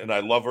unfortunate, and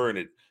I love her,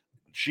 and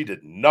she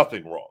did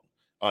nothing wrong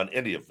on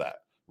any of that,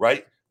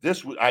 right?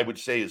 This, I would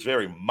say, is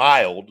very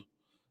mild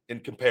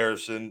in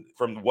comparison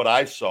from what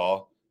I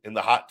saw in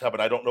the hot tub,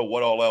 and I don't know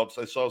what all else.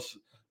 I saw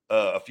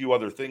a few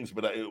other things,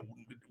 but it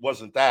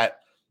wasn't that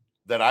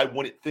I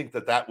wouldn't think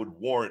that would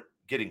warrant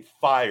getting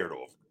fired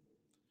over,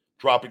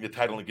 dropping the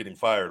title and getting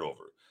fired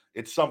over.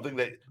 It's something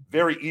that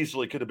very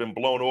easily could have been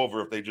blown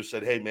over if they just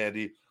said, hey,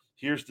 Mandy,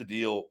 here's the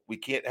deal. We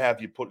can't have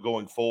you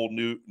going full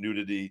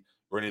nudity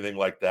or anything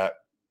like that.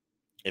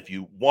 If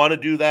you want to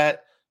do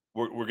that,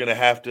 we're going to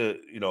have to,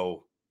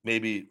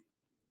 maybe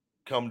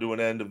come to an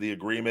end of the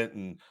agreement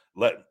and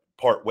let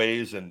part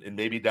ways, and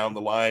maybe down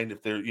the line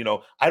if they're,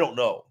 I don't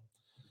know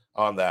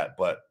on that,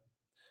 but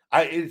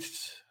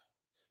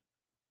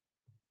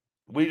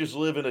we just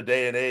live in a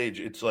day and age.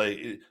 It's like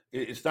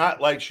it's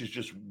not like she's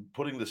just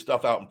putting the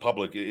stuff out in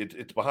public.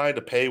 It's behind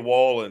a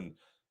paywall,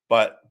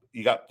 but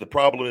the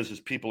problem is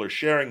people are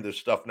sharing this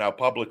stuff now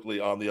publicly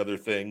on the other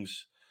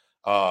things,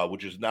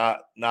 which is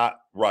not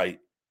right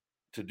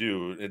to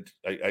do.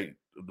 I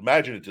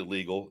imagine it's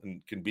illegal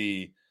and can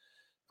be.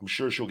 I'm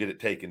sure she'll get it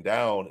taken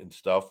down and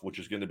stuff, which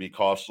is going to be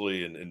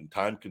costly and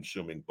time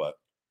consuming, but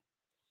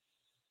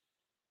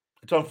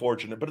it's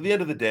unfortunate. But at the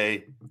end of the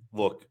day,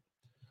 look,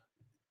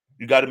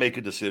 you got to make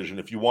a decision.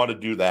 If you want to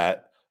do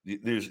that,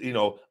 there's,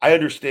 I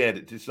understand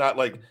it. It's not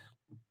like,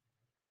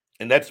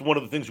 and that's one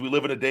of the things, we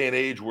live in a day and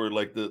age where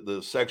like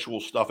the sexual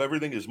stuff,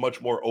 everything is much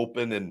more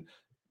open, and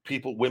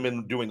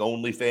women doing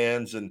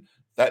OnlyFans and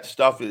that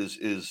stuff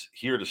is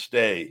here to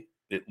stay.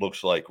 It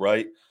looks like,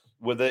 right?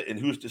 With it, and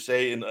who's to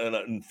say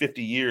in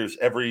 50 years,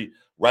 every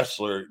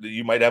wrestler,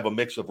 you might have a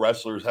mix of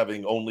wrestlers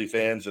having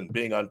OnlyFans and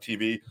being on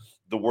TV.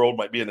 The world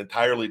might be an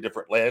entirely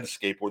different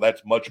landscape where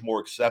that's much more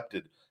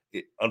accepted.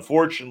 It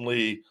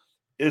unfortunately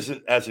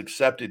isn't as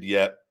accepted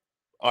yet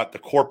at the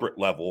corporate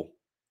level,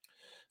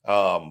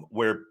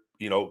 where,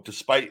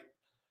 despite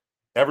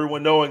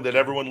everyone knowing that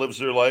everyone lives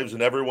their lives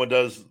and everyone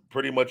does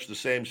pretty much the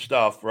same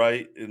stuff,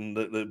 right?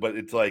 But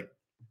it's like,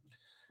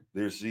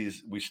 there's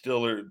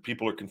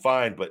people are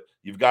confined, but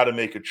you've got to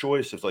make a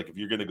choice. If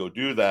you're going to go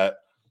do that,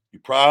 you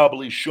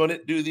probably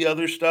shouldn't do the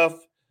other stuff.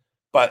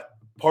 But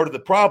part of the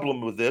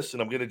problem with this,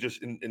 and I'm going to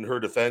just in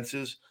her defense,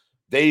 is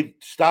they've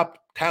stopped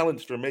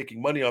talents from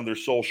making money on their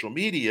social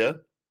media.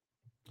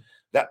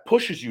 That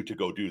pushes you to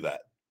go do that.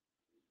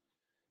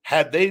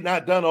 Had they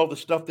not done all the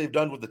stuff they've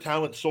done with the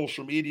talent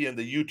social media and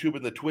the YouTube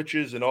and the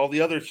Twitches and all the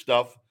other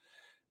stuff,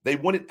 they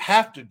wouldn't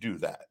have to do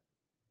that.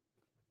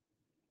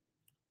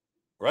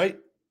 Right?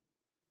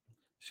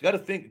 You got to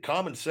think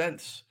common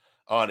sense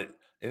on it.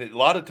 And a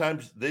lot of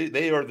times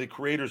they are the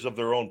creators of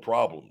their own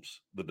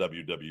problems, the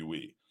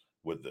WWE,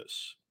 with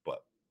this.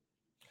 But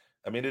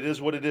I mean, it is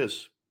what it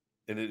is.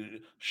 And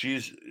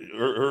she's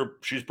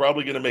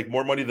probably going to make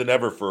more money than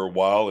ever for a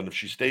while. And if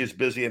she stays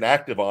busy and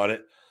active on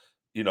it,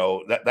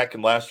 that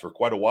can last for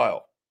quite a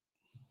while.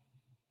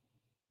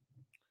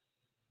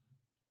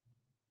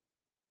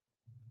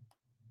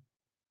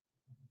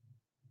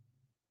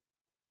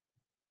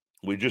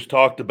 We just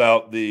talked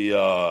about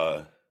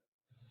the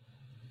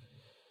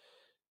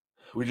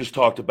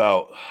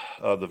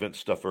Vince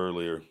stuff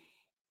earlier.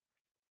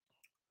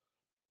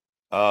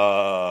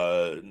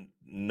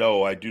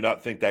 No, I do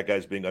not think that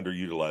guy's being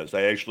underutilized.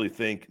 I actually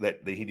think that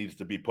he needs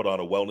to be put on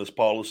a wellness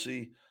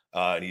policy,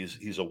 and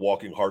he's a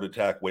walking heart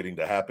attack waiting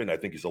to happen. I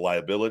think he's a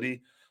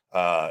liability,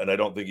 and I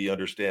don't think he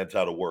understands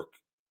how to work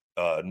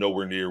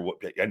nowhere near what,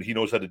 and he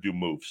knows how to do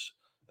moves,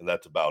 and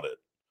that's about it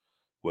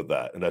with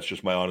that. And that's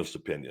just my honest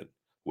opinion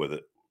with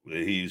it.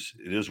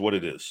 It is what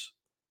it is.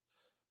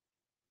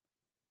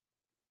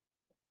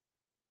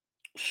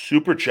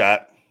 Super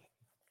chat.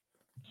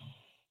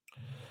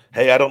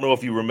 Hey, I don't know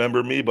if you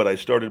remember me, but I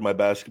started my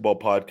basketball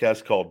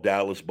podcast called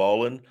Dallas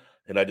Ballin',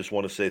 and I just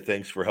want to say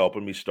thanks for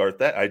helping me start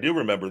that. I do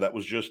remember that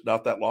was just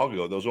not that long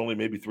ago. That was only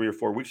maybe 3 or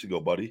 4 weeks ago,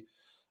 buddy.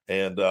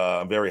 And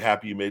I'm very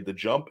happy you made the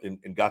jump and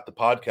got the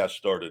podcast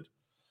started.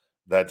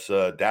 That's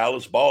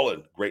Dallas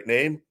Ballin'. Great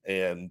name.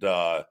 And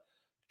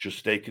just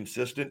stay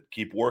consistent,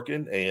 keep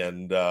working,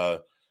 and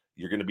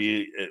you're going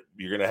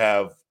to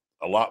have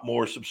a lot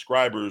more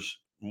subscribers,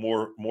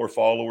 more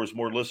followers,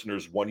 more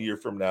listeners 1 year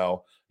from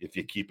now if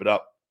you keep it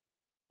up.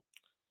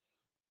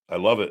 I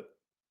love it.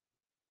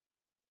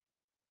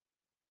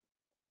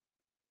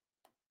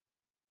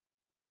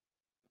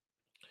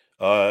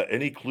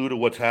 Any clue to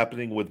what's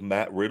happening with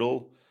Matt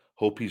Riddle?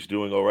 Hope he's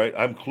doing all right.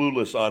 I'm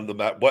clueless on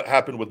what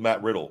happened with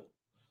Matt Riddle.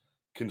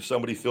 Can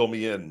somebody fill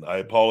me in? I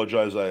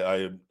apologize.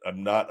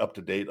 I'm not up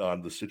to date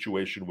on the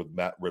situation with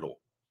Matt Riddle.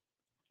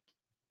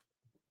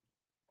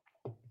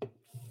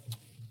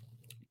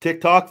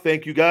 TikTok,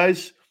 thank you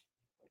guys.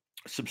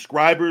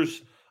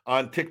 Subscribers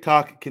on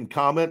TikTok can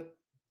comment.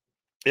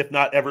 If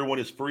not, everyone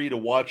is free to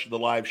watch the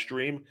live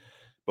stream.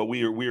 But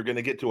we are going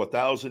to get to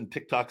 1,000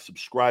 TikTok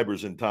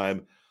subscribers in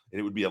time, and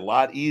it would be a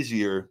lot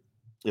easier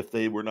if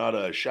they were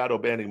not shadow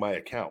banning my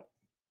account.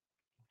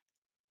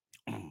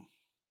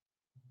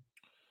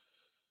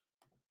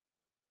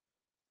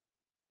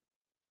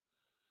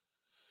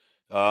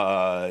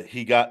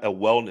 He got a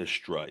wellness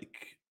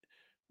strike.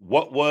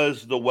 What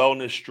was the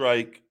wellness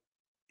strike?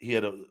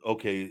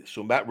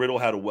 So Matt Riddle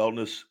had a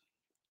wellness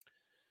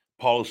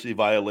policy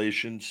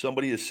violation.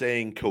 Somebody is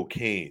saying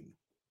cocaine.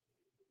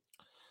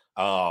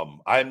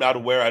 I'm not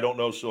aware. I don't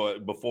know. So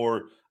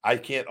before I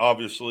can't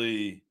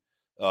obviously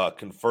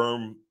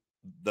confirm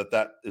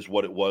that is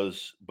what it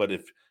was. But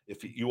if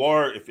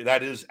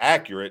that is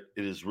accurate,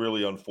 it is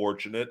really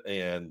unfortunate,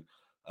 and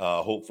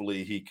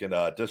hopefully he can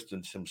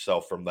distance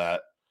himself from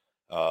that.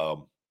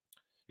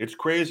 It's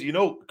crazy.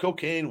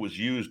 Cocaine was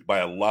used by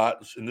a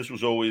lot, and this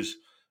was always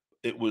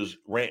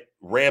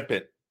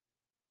rampant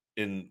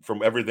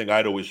from everything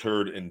I'd always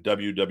heard in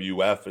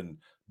WWF and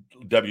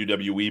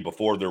WWE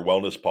before their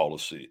wellness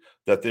policy,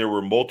 that there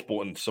were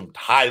multiple and some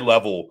high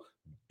level,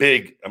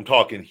 big, I'm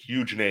talking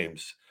huge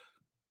names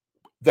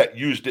that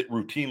used it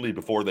routinely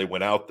before they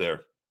went out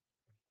there.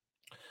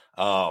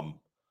 And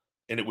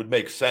it would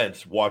make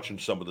sense watching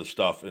some of the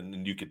stuff,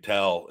 and you could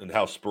tell and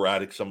how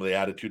sporadic some of the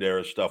Attitude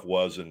Era stuff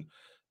was, and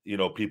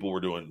people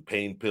were doing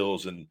pain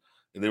pills, and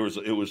it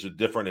was a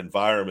different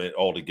environment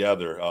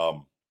altogether.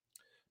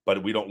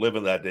 But we don't live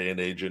in that day and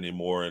age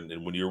anymore.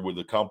 And when you're with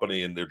a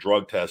company and they're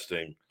drug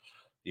testing,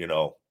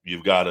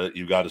 you've got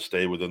to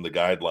stay within the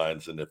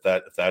guidelines. And if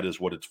that is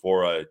what it's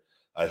for,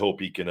 I hope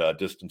he can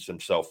distance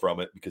himself from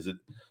it, because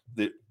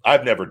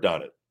I've never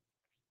done it.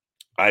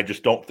 I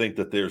just don't think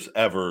that there's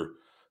ever,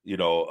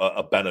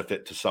 a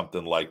benefit to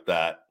something like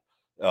that.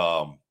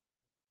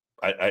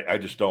 I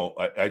just don't.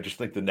 I just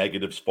think the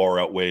negatives far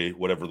outweigh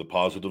whatever the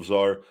positives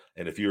are.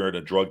 And if you're in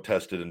a drug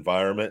tested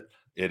environment,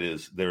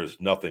 there's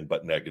nothing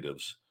but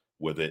negatives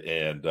with it.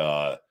 And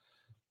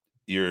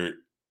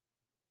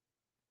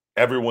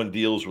everyone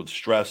deals with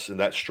stress, and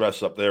that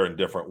stress up there in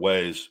different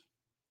ways,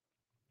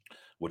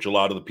 which a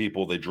lot of the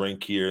people, they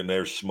drink here and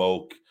there,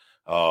 smoke,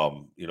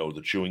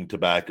 the chewing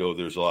tobacco.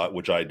 There's a lot,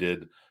 which I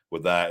did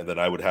with that. And then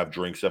I would have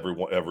drinks every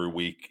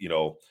week,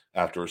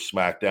 after a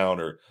SmackDown,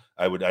 or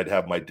I'd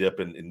have my dip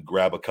and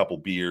grab a couple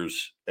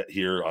beers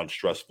here on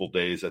stressful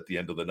days at the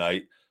end of the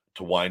night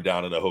to wind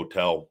down in a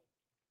hotel.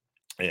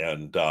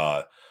 And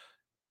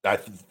I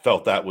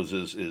felt that was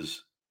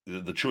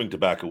the chewing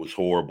tobacco was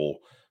horrible,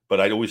 but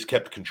I always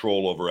kept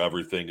control over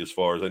everything, as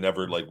far as I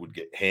never would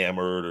get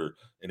hammered,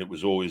 and it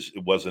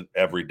wasn't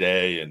every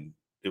day, and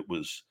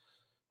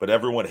but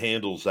everyone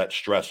handles that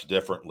stress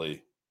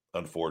differently,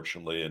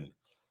 unfortunately. And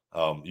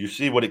you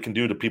see what it can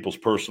do to people's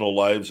personal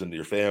lives and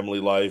your family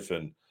life,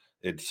 and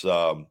it's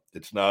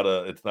not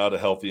a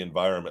healthy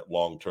environment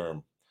long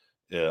term.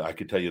 Yeah, I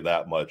could tell you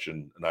that much,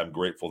 and I'm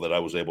grateful that I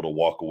was able to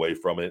walk away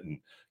from it and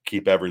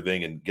keep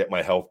everything and get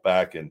my health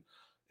back. And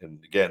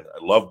And again,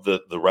 I love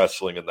the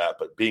wrestling and that,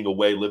 but being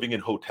away, living in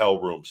hotel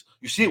rooms,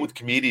 you see it with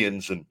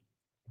comedians, and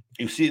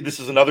you see this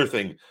is another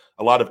thing.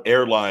 A lot of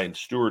airline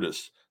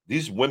stewardess,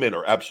 these women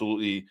are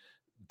absolutely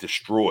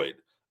destroyed.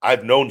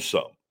 I've known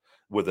some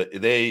with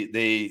it.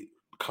 They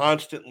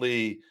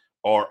constantly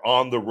are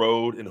on the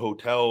road in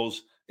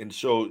hotels, and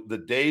so the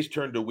days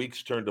turn to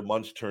weeks, turn to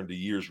months, turn to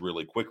years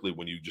really quickly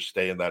when you just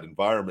stay in that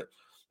environment.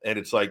 And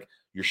it's like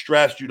you're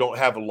stressed. You don't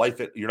have a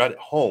life. You're not at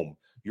home.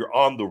 You're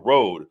on the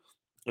road,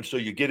 and so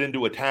you get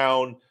into a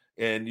town,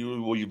 and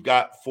you've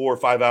got 4 or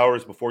 5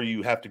 hours before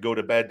you have to go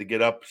to bed to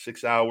get up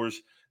 6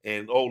 hours,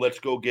 and oh, let's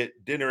go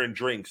get dinner and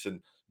drinks,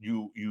 and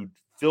you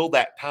fill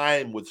that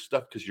time with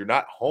stuff because you're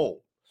not home.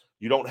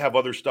 You don't have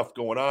other stuff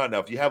going on. Now,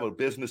 if you have a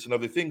business and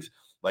other things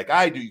like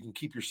I do, you can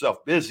keep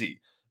yourself busy.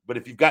 But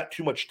if you've got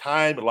too much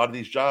time, a lot of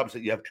these jobs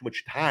that you have too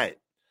much time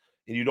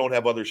and you don't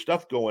have other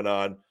stuff going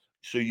on,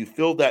 so you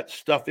fill that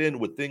stuff in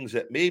with things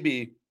that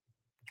maybe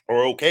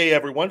are okay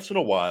every once in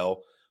a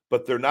while,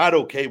 but they're not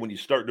okay when you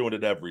start doing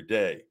it every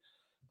day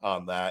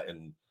on that.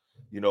 And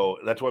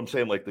that's what I'm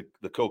saying, like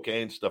the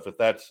cocaine stuff, if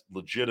that's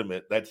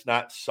legitimate, that's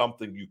not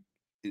something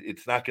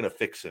it's not going to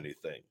fix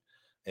anything.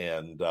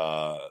 And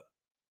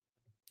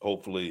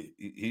hopefully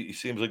he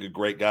seems like a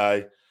great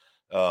guy.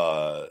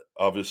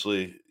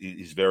 Obviously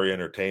he's very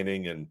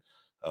entertaining, and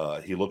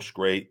he looks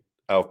great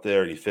out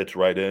there. He fits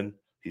right in.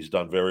 He's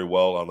done very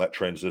well on that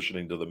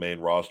transitioning to the main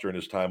roster in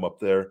his time up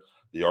there.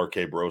 The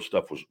RK Bro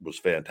stuff was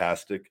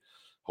fantastic.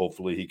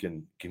 Hopefully he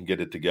can get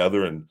it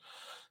together and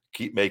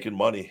keep making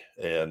money,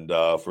 and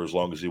for as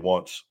long as he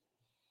wants.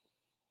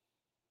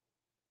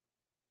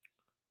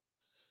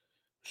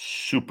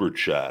 Super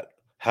chat.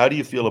 How do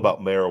you feel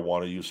about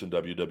marijuana use in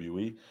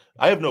WWE?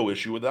 I have no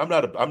issue with it. I'm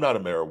not a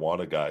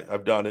marijuana guy.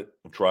 I've done it.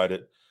 I've tried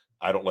it.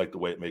 I don't like the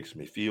way it makes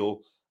me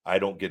feel. I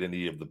don't get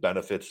any of the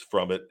benefits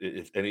from it.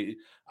 If any,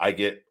 I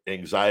get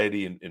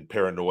anxiety and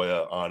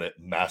paranoia on it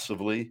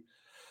massively.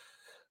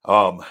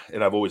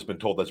 And I've always been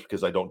told that's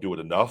because I don't do it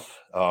enough.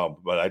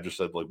 But I just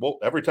said, like, well,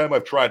 every time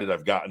I've tried it,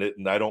 I've gotten it,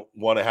 and I don't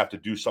want to have to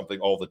do something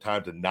all the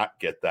time to not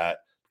get that,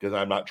 because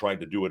I'm not trying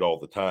to do it all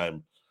the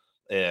time.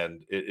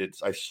 And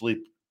I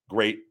sleep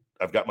great.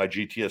 I've got my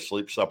GTS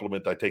sleep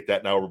supplement. I take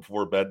that an hour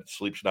before bed.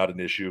 Sleep's not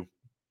an issue.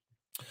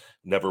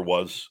 Never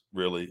was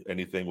really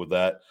anything with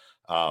that.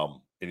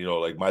 And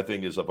like my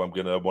thing is, if I'm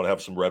gonna want to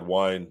have some red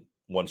wine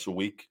once a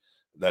week,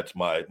 that's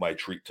my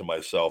treat to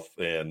myself,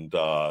 and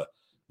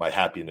my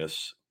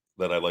happiness,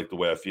 that I like the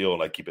way I feel,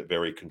 and I keep it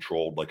very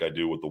controlled, like I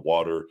do with the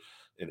water,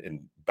 and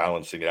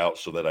balancing it out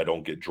so that I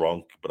don't get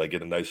drunk, but I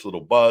get a nice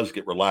little buzz,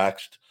 get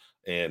relaxed,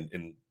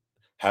 and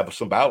have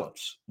some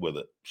balance with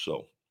it.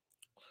 So,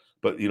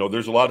 but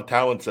there's a lot of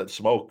talents that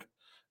smoke,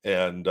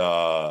 and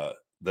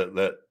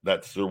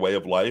that's their way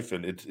of life,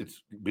 and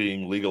it's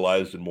being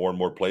legalized in more and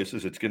more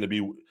places. It's going to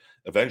be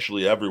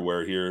eventually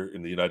everywhere here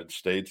in the United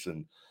States.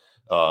 And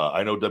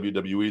I know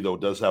WWE though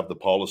does have the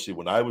policy.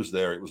 When I was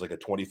there, it was like a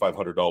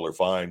 $2,500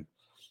 fine.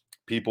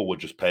 People would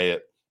just pay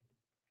it,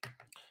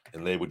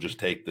 and they would just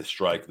take the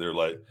strike. They're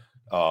like,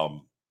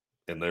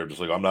 and they're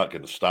just like, I'm not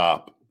going to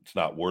stop. It's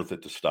not worth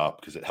it to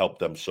stop, because it helped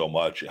them so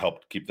much. It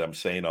helped keep them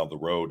sane on the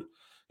road.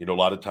 A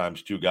lot of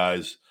times, two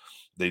guys,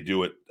 they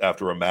do it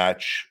after a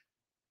match,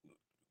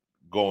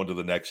 going to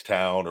the next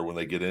town, or when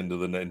they get into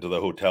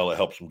the hotel, it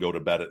helps them go to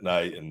bed at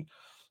night. And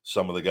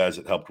some of the guys,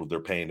 it helped with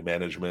their pain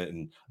management.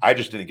 And I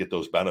just didn't get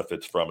those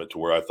benefits from it to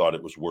where I thought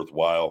it was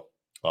worthwhile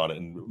on it.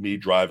 And me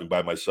driving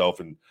by myself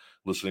and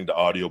listening to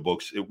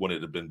audiobooks, it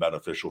wouldn't have been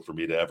beneficial for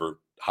me to ever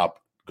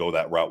go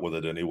that route with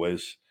it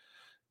anyways.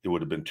 It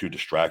would have been too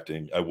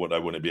distracting. I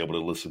wouldn't be able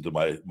to listen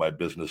to my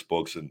business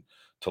books and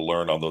to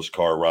learn on those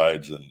car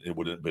rides, and it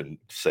wouldn't have been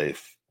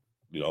safe,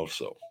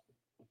 so.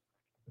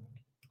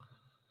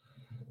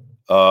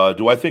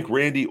 Do I think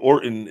Randy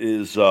Orton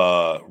is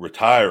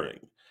retiring?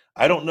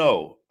 I don't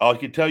know. I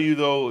can tell you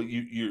though,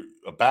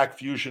 a back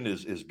fusion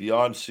is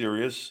beyond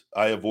serious.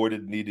 I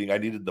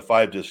needed the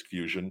 5-disc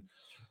fusion.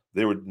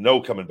 There were no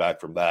coming back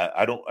from that.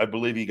 I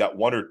believe he got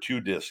 1 or 2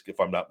 disc,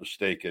 if I'm not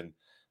mistaken.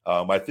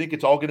 I think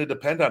it's all going to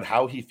depend on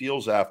how he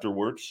feels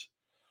afterwards.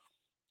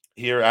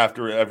 Here,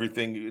 after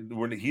everything,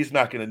 he's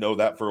not going to know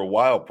that for a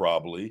while,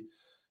 probably.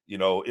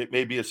 It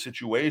may be a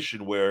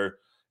situation where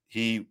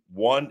he,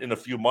 in a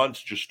few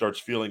months, just starts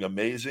feeling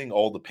amazing.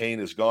 All the pain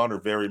is gone or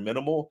very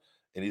minimal.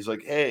 And he's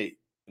like, hey,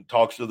 and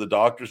talks to the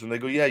doctors, and they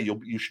go, yeah,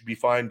 you should be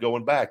fine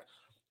going back.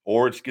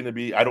 Or it's going to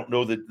be, I don't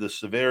know the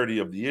severity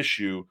of the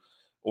issue,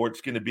 or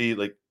it's going to be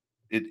like,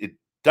 it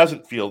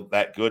doesn't feel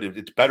that good.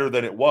 It's better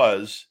than it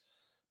was,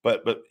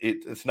 but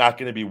it's not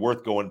going to be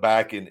worth going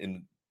back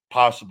and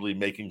possibly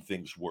making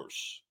things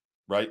worse,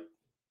 right?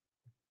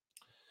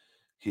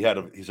 He's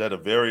had a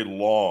very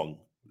long,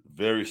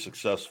 very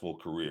successful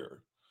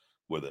career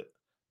with it.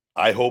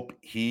 I hope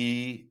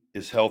he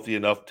is healthy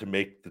enough to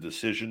make the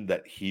decision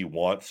that he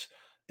wants,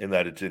 and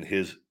that it's in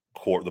his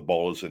court. The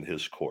ball is in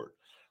his court.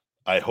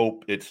 I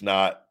hope it's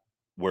not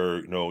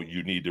where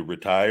you need to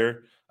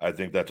retire. I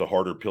think that's a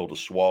harder pill to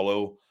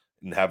swallow,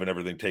 and having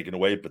everything taken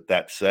away. But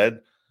that said,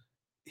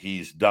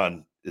 he's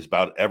done. is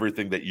about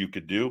everything that you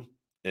could do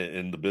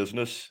in the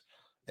business,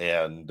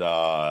 and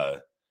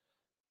you're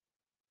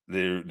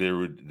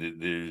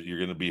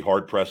going to be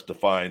hard pressed to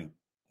find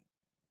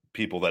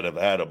people that have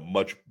had a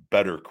much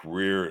better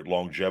career,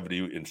 longevity,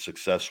 and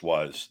success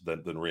wise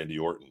than Randy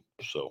Orton.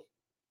 So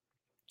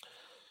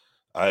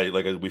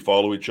we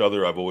follow each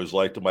other. I've always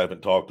liked him. I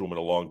haven't talked to him in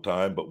a long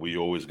time, but we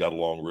always got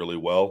along really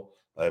well.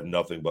 I have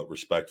nothing but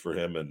respect for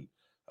him, and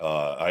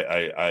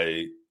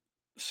I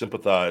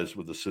sympathize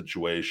with the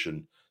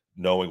situation,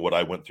 knowing what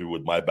I went through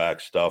with my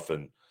back stuff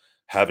and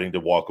having to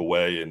walk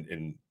away.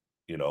 And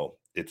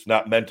it's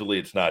not mentally,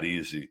 it's not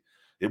easy.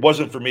 It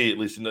wasn't for me, at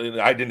least.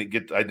 I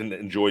didn't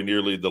enjoy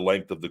nearly the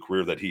length of the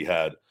career that he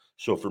had.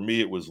 So for me,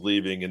 it was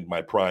leaving in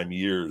my prime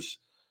years,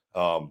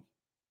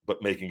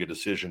 but making a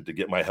decision to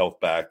get my health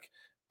back.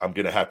 I'm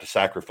going to have to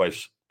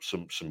sacrifice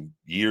some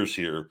years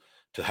here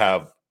to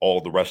have all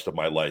the rest of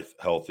my life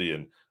healthy,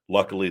 and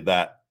luckily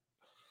that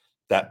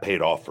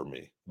paid off for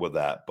me with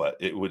that. But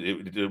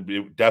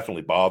it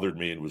definitely bothered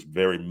me and was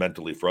very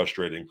mentally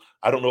frustrating.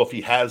 I don't know if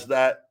he has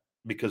that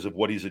because of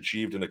what he's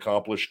achieved and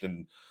accomplished,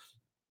 and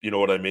you know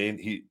what I mean?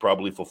 He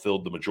probably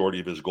fulfilled the majority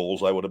of his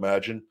goals, I would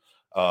imagine.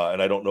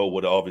 And I don't know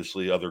what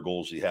obviously other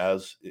goals he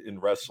has in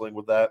wrestling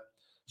with that.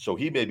 So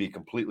he may be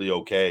completely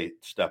okay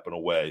stepping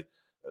away.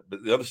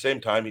 But at the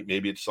same time,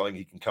 maybe it's something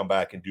he can come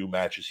back and do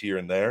matches here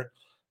and there,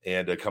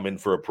 and come in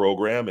for a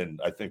program. And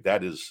I think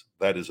that is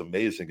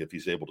amazing if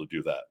he's able to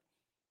do that.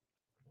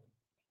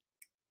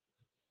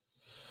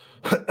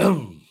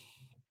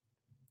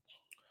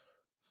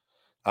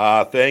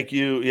 Thank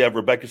you. Yeah,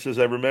 Rebecca says,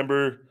 I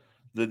remember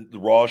the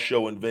Raw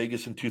show in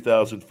Vegas in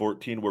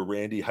 2014 where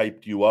Randy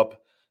hyped you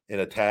up in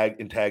a tag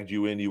and tagged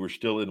you in. You were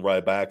still in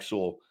Ryback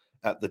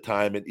at the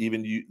time, and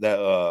even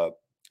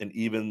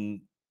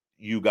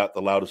you got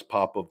the loudest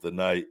pop of the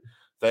night.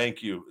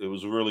 Thank you. It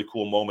was a really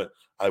cool moment.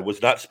 I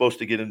was not supposed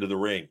to get into the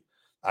ring.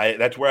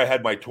 That's where I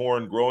had my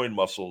torn groin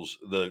muscles,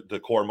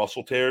 the core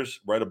muscle tears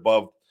right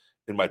above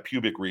in my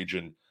pubic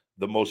region.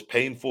 The most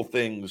painful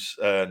things.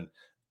 And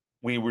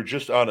we were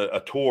just on a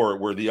tour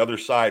where the other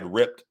side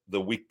ripped the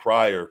week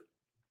prior,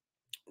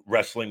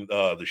 wrestling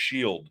the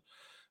Shield,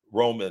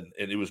 Roman,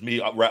 and it was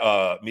me,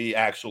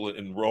 Axel,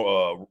 and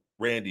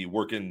Randy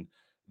working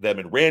them,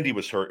 and Randy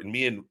was hurt, and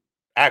me and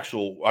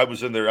Axel, I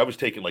was in there. I was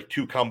taking like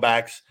 2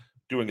 comebacks,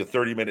 doing a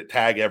 30-minute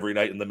tag every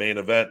night in the main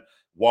event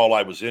while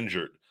I was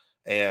injured,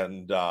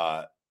 and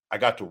I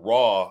got to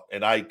Raw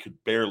and I could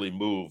barely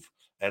move,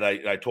 and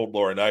I told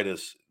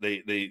Laurinaitis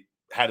they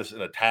had us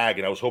in a tag,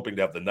 and I was hoping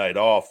to have the night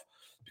off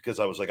because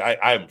I was like,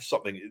 I'm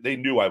something. They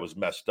knew I was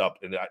messed up,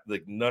 and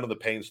like none of the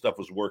pain stuff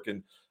was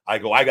working. I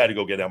got to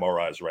go get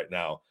MRIs right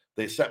now.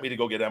 They sent me to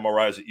go get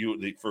MRIs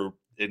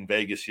in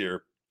Vegas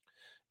here,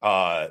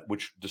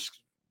 which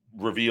just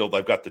revealed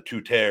I've got the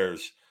 2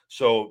 tears.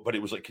 So, but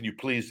it was like, can you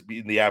please be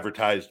in the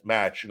advertised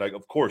match? And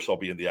of course, I'll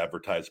be in the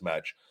advertised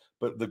match.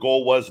 But the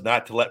goal was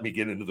not to let me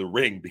get into the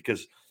ring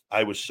because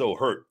I was so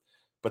hurt.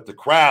 But the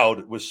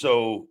crowd was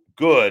so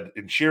good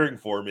and cheering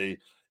for me.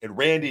 And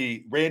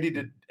Randy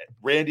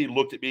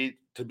looked at me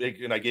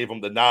and I gave him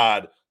the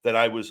nod that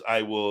I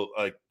will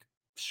like,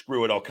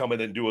 screw it. I'll come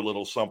in and do a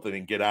little something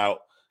and get out.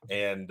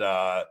 And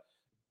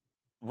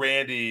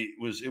Randy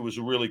it was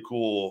a really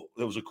cool.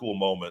 It was a cool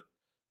moment.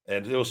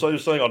 And it was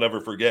something I'll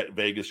never forget.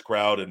 Vegas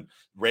crowd and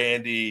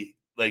Randy,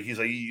 like he's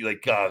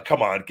like,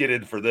 come on, get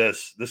in for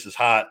this. This is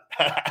hot.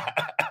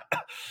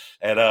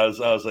 And I was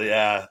like,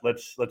 yeah,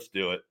 let's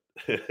do it.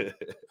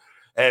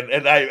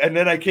 and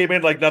then I came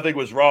in like nothing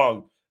was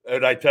wrong.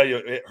 And I tell you,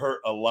 it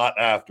hurt a lot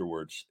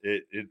afterwards.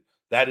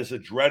 That is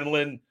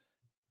adrenaline,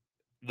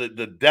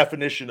 the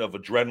definition of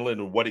adrenaline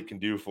and what it can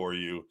do for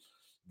you.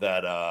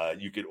 That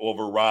you could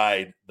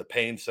override the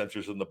pain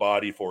sensors in the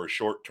body for a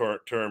short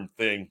term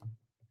thing.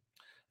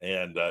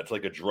 And it's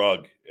like a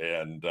drug,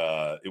 and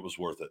it was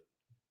worth it.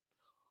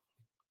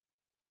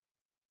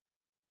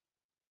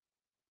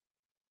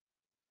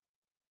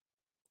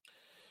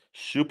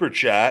 Super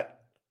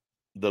chat,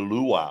 the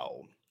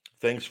luau.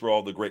 Thanks for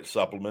all the great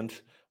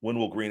supplements. When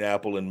will green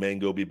apple and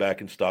mango be back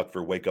in stock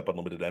for Wake Up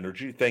Unlimited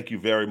Energy? Thank you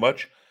very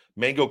much.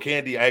 Mango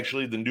candy,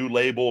 actually, the new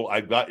label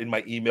I've got in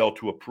my email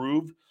to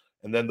approve,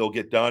 and then they'll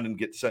get done and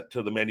get sent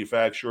to the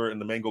manufacturer, and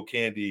the mango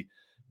candy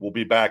will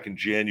be back in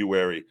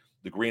January.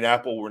 The green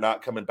apple we're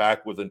not coming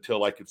back with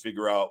until I could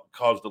figure out,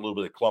 caused a little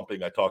bit of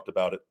clumping. I talked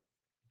about it.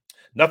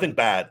 Nothing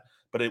bad,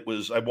 but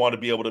I want to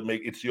be able to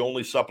it's the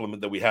only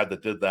supplement that we had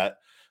that did that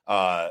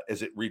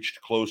as it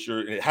reached closer.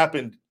 And it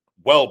happened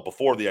well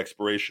before the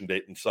expiration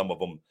date in some of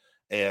them.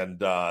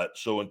 And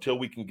so until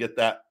we can get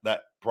that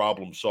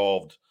problem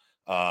solved,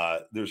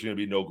 there's going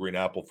to be no green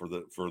apple for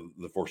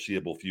the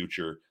foreseeable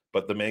future.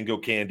 But the mango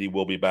candy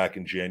will be back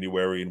in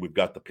January, and we've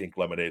got the pink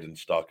lemonade in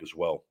stock as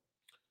well.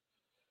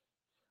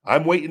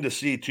 I'm waiting to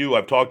see too.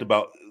 I've talked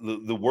about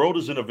the world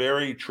is in a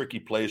very tricky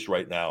place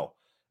right now.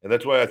 And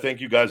that's why I thank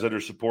you guys that are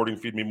supporting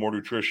Feed Me More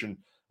Nutrition.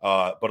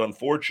 But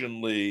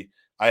unfortunately,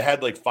 I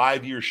had like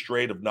 5 years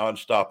straight of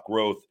nonstop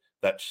growth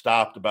that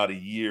stopped about a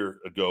year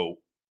ago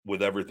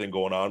with everything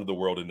going on in the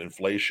world and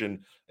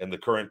inflation and the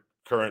current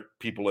current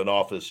people in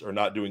office are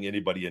not doing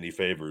anybody any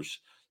favors,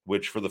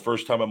 which for the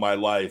first time in my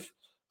life,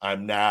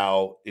 I'm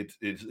now,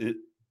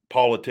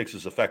 politics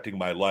is affecting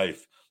my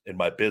life and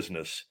my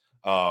business,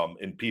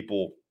 and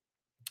people,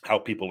 how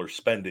people are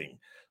spending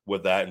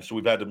with that. And so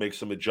we've had to make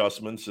some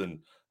adjustments, and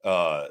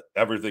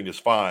everything is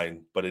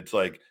fine. But it's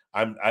like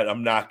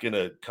I'm not going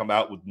to come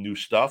out with new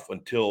stuff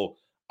until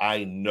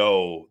I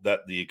know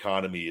that the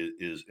economy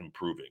is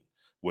improving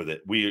with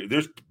it.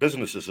 There's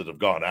businesses that have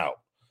gone out,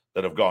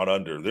 that have gone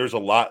under. There's a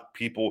lot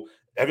people.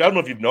 I don't know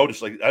if you've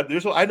noticed. Like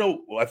I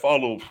know I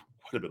follow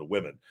quite a bit of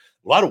women.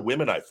 A lot of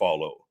women I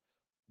follow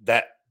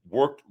that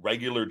worked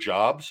regular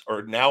jobs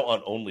are now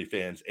on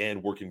OnlyFans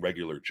and working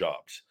regular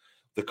jobs.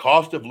 The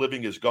cost of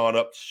living has gone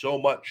up so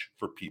much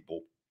for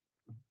people,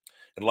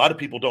 and a lot of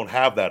people don't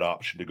have that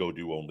option to go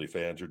do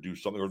OnlyFans or do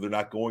something, or they're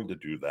not going to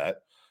do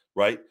that,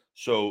 right?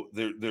 So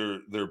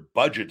their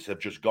budgets have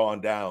just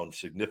gone down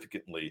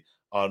significantly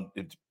on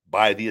it's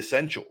by the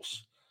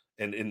essentials,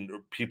 and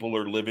people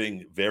are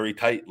living very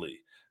tightly,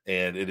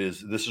 and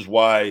this is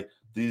why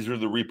these are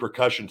the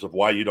repercussions of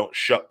why you don't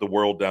shut the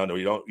world down, or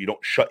you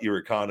don't shut your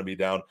economy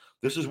down.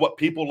 This is what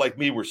people like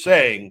me were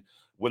saying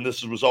when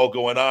this was all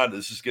going on.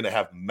 This is going to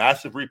have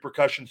massive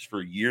repercussions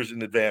for years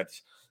in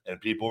advance.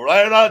 And people were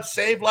like, "Oh,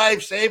 save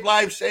lives, save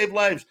lives, save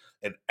lives."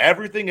 And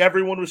everything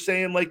everyone was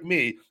saying, like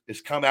me,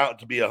 has come out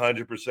to be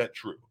 100%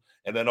 true.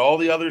 And then all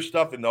the other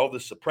stuff and all the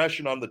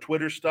suppression on the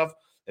Twitter stuff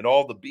and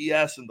all the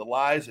BS and the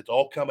lies, it's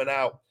all coming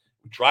out.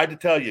 We tried to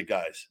tell you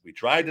guys. We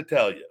tried to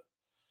tell you.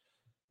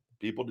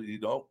 People,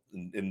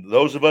 and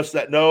those of us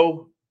that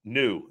know,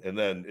 knew. And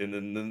then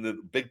the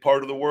big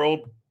part of the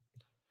world,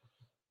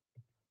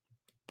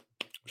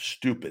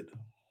 stupid.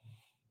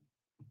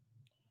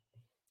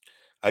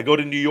 I go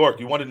to New York.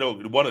 You want to know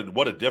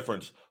what a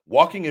difference.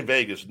 Walking in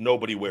Vegas,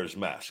 nobody wears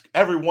masks.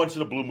 Every once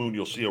in a blue moon,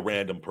 you'll see a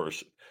random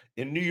person.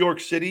 In New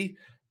York City,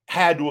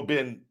 had to have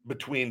been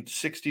between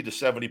 60 to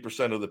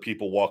 70% of the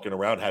people walking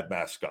around had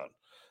masks on,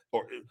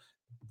 or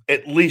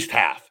at least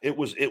half. It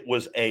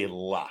was a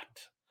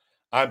lot.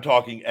 I'm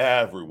talking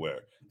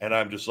everywhere, and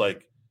I'm just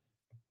like,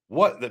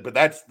 what? But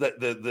that's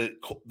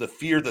the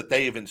fear that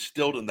they have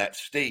instilled in that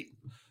state,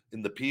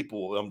 in the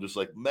people. I'm just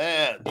like,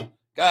 man,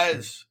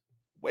 guys,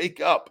 wake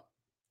up.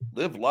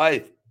 Live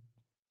life.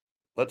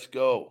 Let's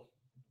go.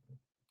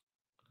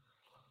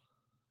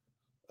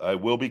 I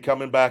will be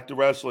coming back to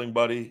wrestling,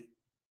 buddy.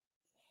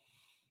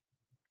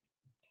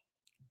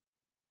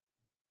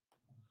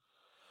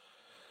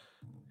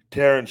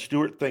 Taryn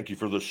Stewart, thank you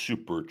for the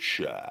super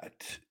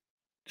chat.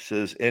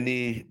 Says,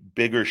 any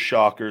bigger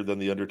shocker than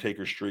the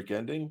Undertaker streak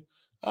ending?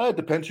 It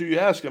depends who you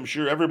ask. I'm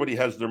sure everybody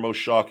has their most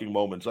shocking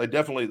moments.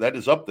 That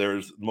is up there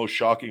as the most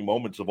shocking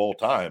moments of all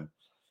time.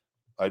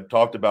 I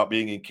talked about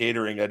being in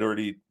catering. I'd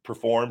already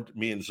performed.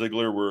 Me and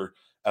Ziggler were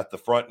at the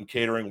front in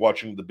catering,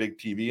 watching the big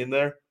TV in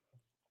there.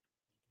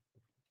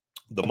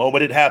 The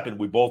moment it happened,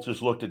 we both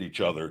just looked at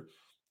each other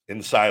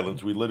in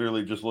silence. We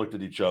literally just looked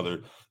at each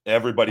other.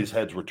 Everybody's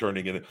heads were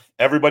turning, and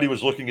everybody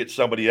was looking at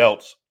somebody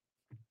else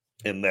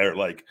in there,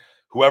 like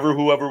whoever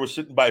was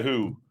sitting by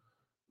who.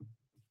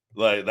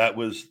 Like that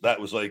was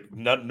like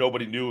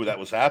nobody knew that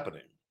was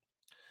happening.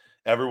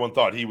 Everyone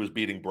thought he was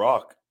beating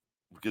Brock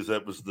because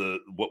that was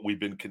what we've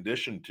been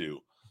conditioned to.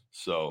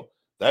 So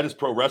that is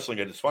pro wrestling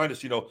at its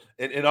finest,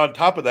 And on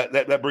top of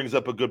that brings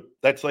up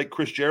that's like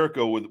Chris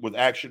Jericho with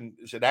Action.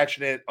 Is it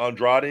Action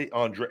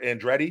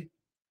Andretti?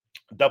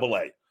 Double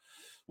A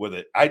with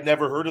it. I'd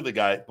never heard of the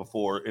guy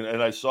before,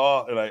 and I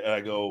saw and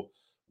I go,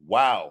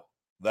 wow,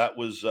 that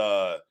was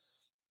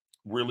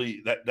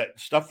really that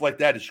stuff like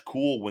that is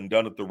cool when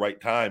done at the right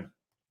time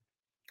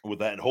with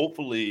that. And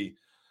hopefully,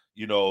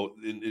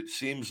 it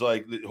seems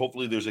like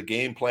hopefully there's a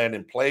game plan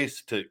in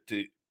place to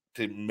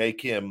make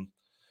him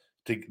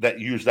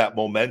use that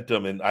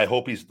momentum. And I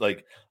hope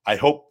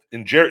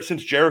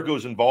since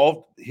Jericho's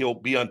involved, he'll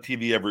be on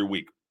TV every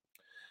week.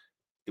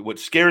 What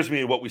scares me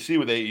and what we see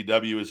with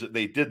AEW is that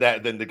they did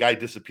that, then the guy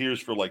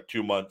disappears for like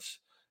 2 months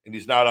and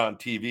he's not on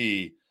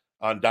TV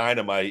on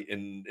Dynamite,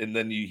 and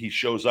then he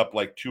shows up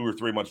like 2 or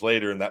 3 months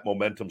later and that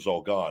momentum's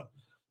all gone.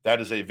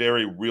 That is a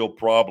very real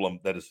problem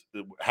that has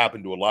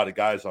happened to a lot of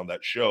guys on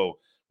that show,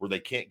 where they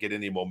can't get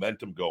any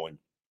momentum going.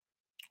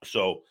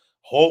 So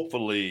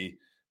hopefully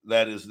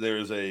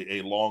there's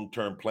a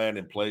long-term plan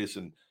in place.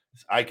 And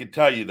I can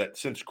tell you that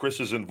since Chris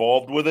is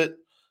involved with it,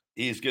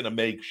 he's going to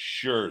make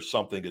sure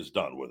something is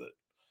done with it.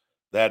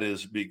 That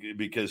is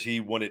because he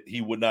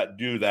would not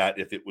do that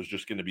if it was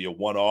just going to be a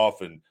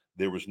one-off and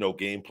there was no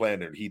game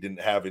plan and he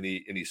didn't have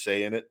any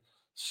say in it.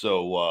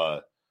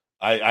 So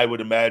I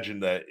would imagine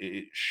that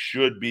it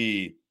should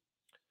be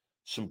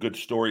some good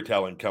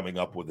storytelling coming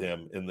up with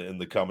him in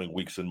the coming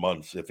weeks and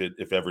months,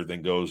 if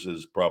everything goes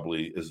as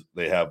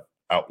they have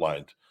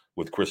outlined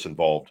with Chris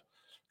involved,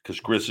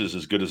 because Chris is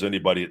as good as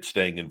anybody at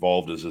staying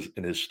involved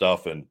in his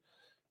stuff, and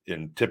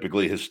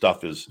typically his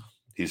stuff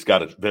he's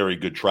got a very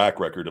good track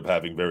record of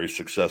having very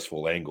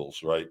successful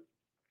angles, right?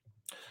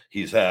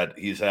 He's had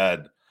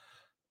a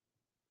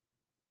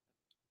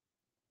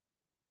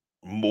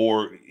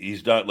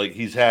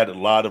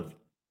lot of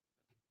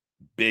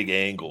big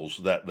angles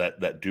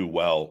that do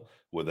well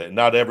with it.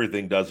 Not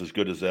everything does as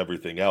good as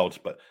everything else,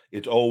 but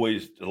it's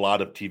always a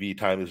lot of TV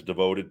time is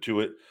devoted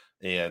to it,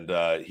 and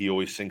he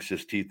always sinks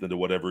his teeth into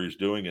whatever he's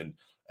doing, and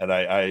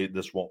I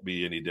this won't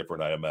be any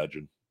different, I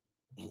imagine.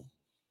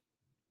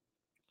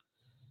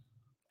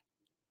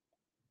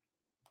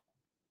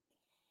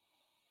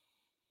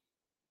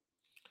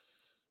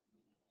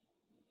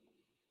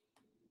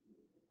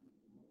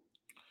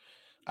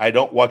 I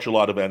don't watch a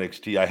lot of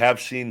NXT. I have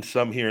seen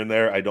some here and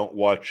there. I don't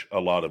watch a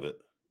lot of it.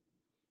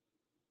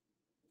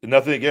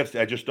 Nothing against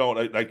it. I just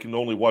don't. I can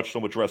only watch so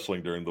much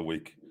wrestling during the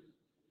week.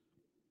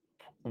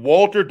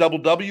 Walter, Double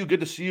W,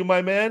 good to see you,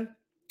 my man.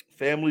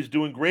 Family's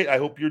doing great. I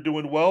hope you're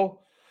doing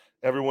well.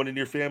 Everyone in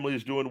your family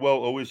is doing well.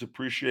 Always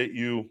appreciate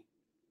you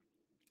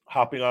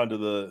hopping onto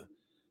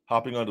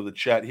the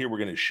chat here. We're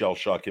going to shell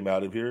shock him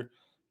out of here.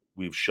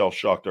 We've shell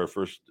shocked our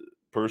first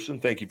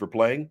person. Thank you for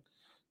playing.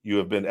 You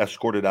have been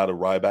escorted out of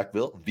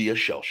Rybackville via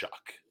shell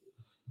shock.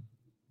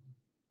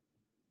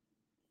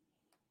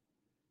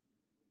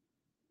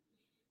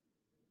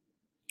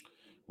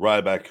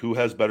 Ryback, who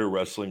has better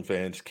wrestling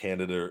fans,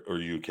 Canada or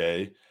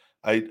UK?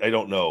 I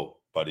don't know,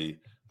 buddy.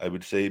 I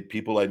would say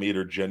people I meet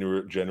are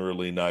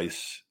generally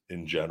nice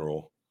in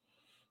general.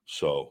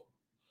 So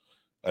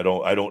I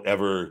don't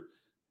ever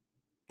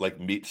like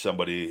meet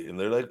somebody and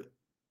they're like,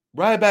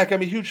 Ryback,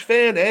 I'm a huge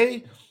fan, eh?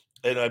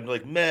 And I'm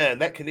like, man,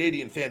 that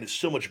Canadian fan is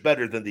so much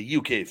better than the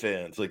UK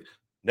fans. Like,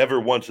 never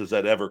once has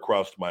that ever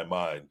crossed my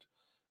mind.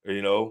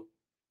 Or,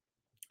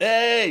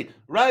 hey,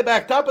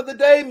 Ryback, top of the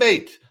day,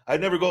 mate. I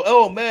never go,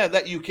 oh man,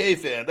 that UK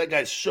fan, that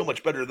guy's so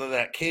much better than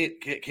that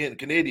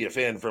Canadian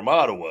fan from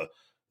Ottawa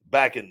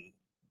back in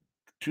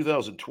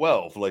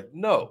 2012. Like,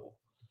 no,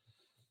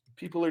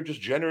 people are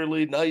just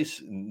generally nice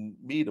and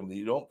meet them.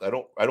 I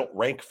don't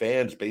rank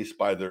fans based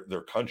by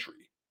their country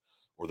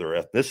or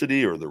their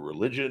ethnicity or their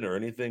religion or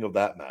anything of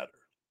that matter.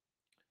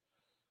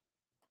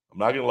 I'm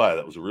not gonna lie,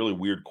 that was a really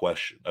weird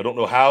question. I don't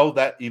know how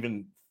that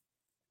even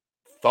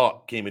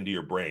thought came into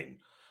your brain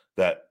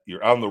that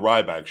you're on the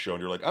Ryback show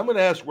and you're like, I'm going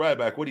to ask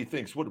Ryback what he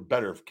thinks. What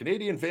better,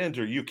 Canadian fans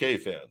or UK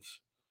fans?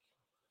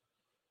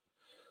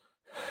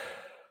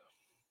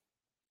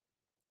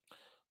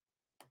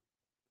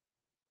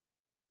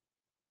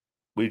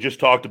 We just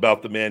talked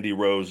about the Mandy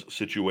Rose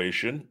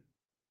situation.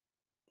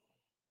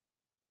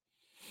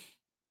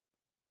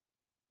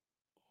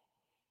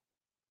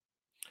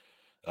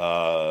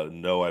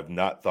 No, I've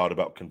not thought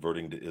about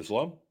converting to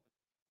Islam.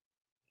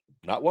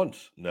 Not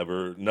once.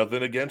 Never,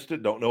 nothing against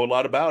it. Don't know a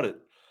lot about it.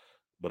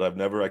 But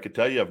I could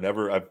tell you,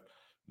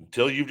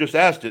 until you've just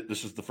asked it,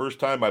 this is the first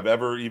time I've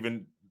ever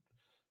even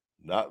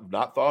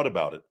not thought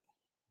about it.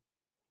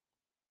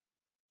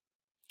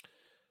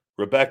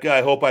 Rebecca,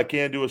 I hope I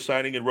can do a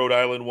signing in Rhode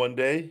Island one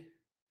day.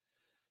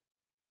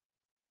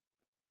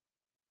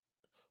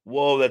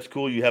 Whoa, that's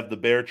cool. You have the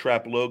Bear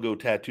Trap logo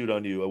tattooed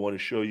on you. I want to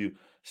show you.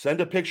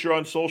 Send a picture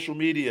on social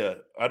media.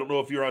 I don't know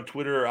if you're on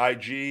Twitter or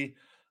IG.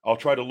 I'll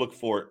try to look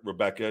for it,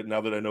 Rebecca,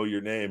 now that I know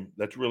your name.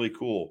 That's really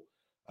cool.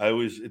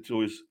 It's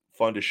always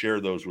fun to share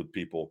those with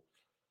people.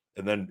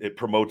 And then it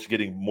promotes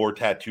getting more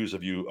tattoos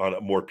of you on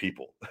more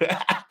people.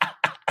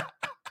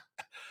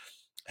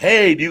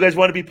 Hey, do you guys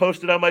want to be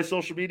posted on my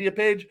social media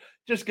page?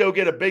 Just go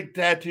get a big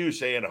tattoo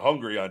saying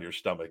hungry on your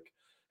stomach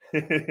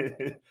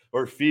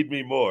or feed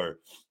me more.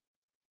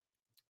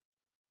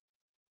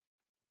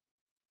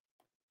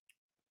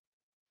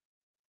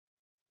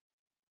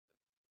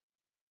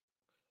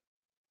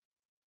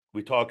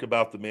 We talked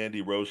about the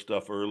Mandy Rose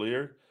stuff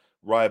earlier.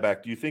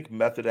 Ryback, do you think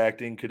method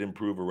acting could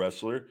improve a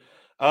wrestler?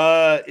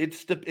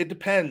 It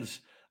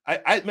depends.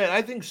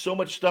 I think so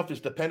much stuff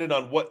is dependent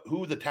on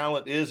who the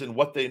talent is and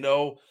what they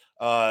know,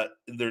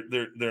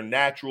 their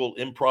natural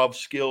improv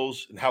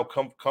skills and how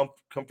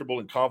comfortable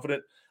and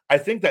confident. I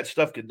think that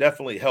stuff could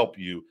definitely help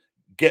you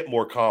get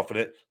more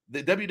confident.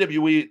 The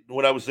WWE,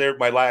 when I was there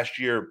my last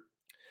year,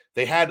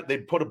 they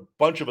put a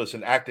bunch of us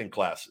in acting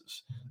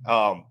classes,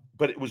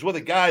 but it was with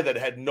a guy that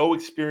had no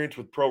experience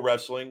with pro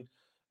wrestling.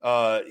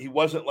 He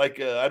wasn't like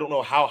I don't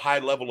know how high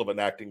level of an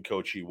acting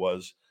coach he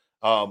was,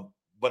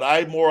 but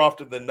I more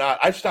often than not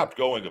I stopped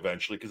going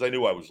eventually because I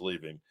knew I was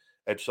leaving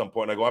at some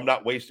point. I go, I'm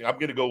not wasting. I'm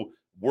going to go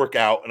work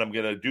out and I'm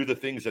going to do the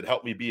things that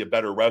help me be a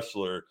better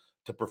wrestler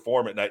to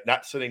perform at night,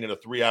 not sitting in a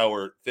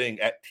 3-hour thing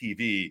at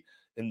TV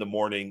in the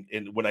morning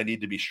and when I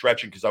need to be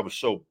stretching because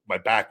my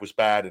back was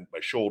bad and my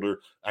shoulder.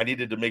 I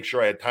needed to make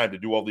sure I had time to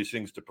do all these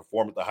things to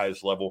perform at the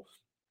highest level.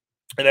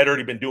 And I'd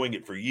already been doing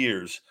it for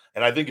years.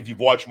 And I think if you've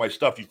watched my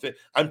stuff,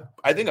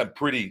 I think I'm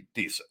pretty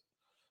decent.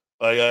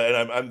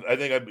 I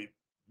think I'm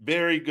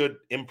very good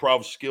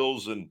improv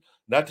skills, and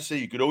not to say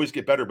you could always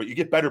get better, but you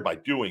get better by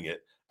doing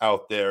it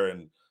out there.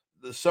 And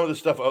some of the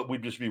stuff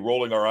we'd just be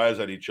rolling our eyes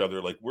at each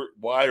other, like,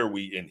 why are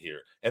we in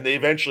here? And they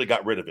eventually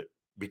got rid of it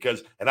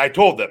and I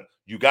told them,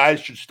 you guys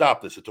should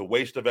stop this. It's a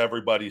waste of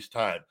everybody's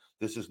time.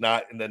 This is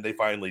not. And then they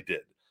finally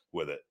did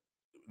with it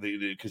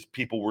because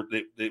people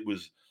it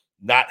was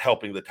not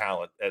helping the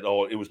talent at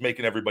all. It was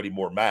making everybody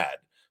more mad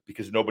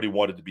because nobody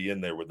wanted to be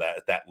in there with that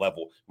at that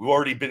level. We've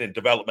already been in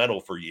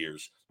developmental for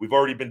years. We've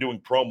already been doing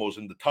promos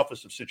in the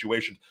toughest of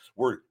situations.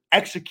 We're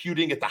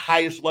executing at the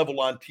highest level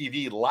on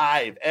TV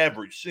live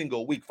every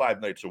single week,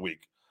 5 nights a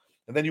week.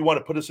 And then you want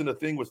to put us in a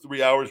thing with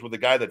 3 hours with a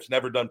guy that's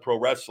never done pro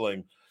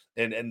wrestling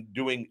and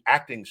doing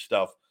acting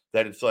stuff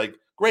that it's like,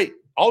 great,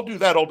 I'll do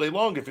that all day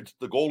long if it's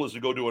the goal is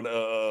to go to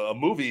a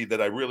movie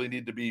that I really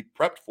need to be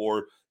prepped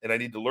for and I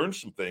need to learn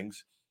some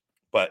things.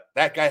 But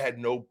that guy had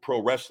no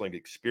pro wrestling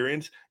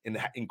experience in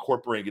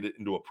incorporating it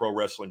into a pro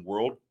wrestling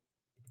world.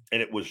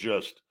 And it was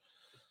just,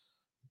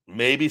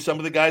 maybe some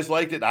of the guys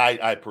liked it.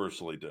 I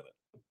personally didn't.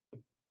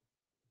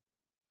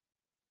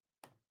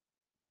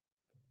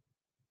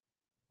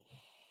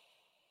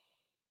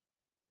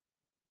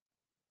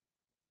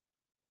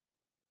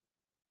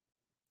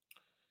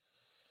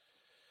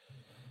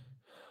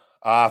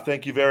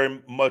 Thank you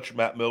very much,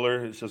 Matt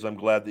Miller. He says, I'm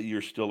glad that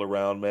you're still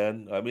around,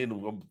 man. I mean,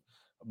 I'm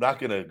not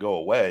going to go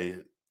away.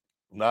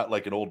 I'm not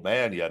like an old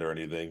man yet or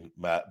anything,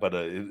 Matt, but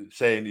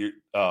saying you,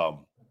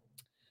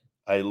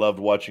 I loved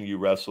watching you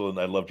wrestle and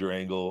I loved your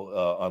angle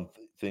on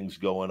things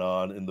going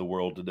on in the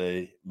world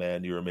today.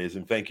 Man, you're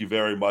amazing. Thank you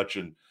very much.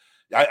 And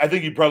I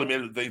think you probably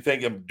made they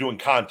think I'm doing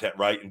content,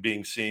 right? And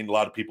being seen. A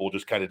lot of people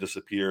just kind of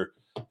disappear,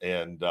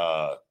 and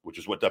which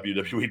is what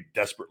WWE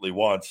desperately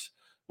wants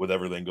with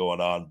everything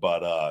going on.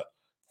 But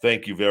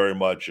thank you very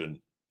much. And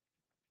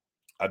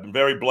I've been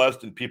very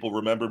blessed and people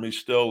remember me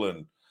still.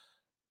 And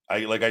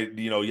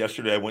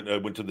yesterday I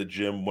went to the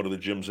gym, one of the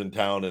gyms in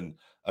town, and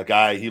a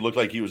guy, he looked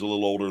like he was a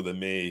little older than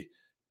me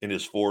in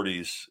his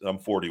 40s. I'm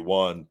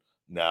 41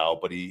 now,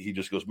 but he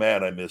just goes,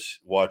 man, I miss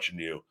watching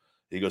you.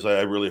 He goes,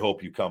 I really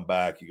hope you come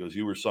back. He goes,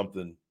 you were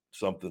something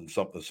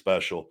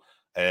special.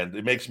 And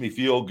it makes me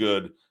feel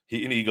good.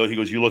 He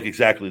goes, you look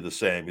exactly the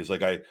same. He's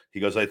like, he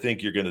goes, I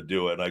think you're going to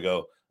do it. And I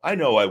go, I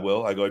know I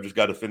will. I go, I just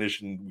got to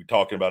finish and we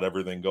talking about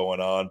everything going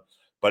on.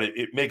 But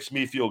it makes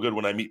me feel good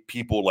when I meet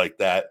people like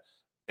that.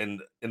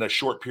 And in a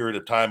short period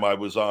of time, I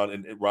was on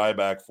at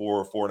Ryback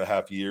for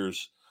 4.5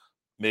 years,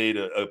 made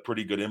a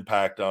pretty good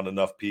impact on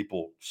enough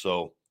people.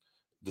 So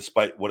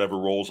despite whatever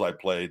roles I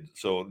played,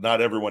 so not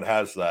everyone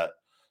has that.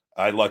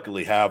 I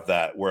luckily have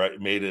that where I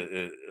made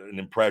an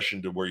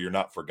impression to where you're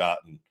not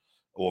forgotten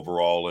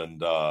overall.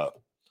 And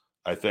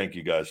I thank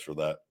you guys for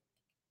that.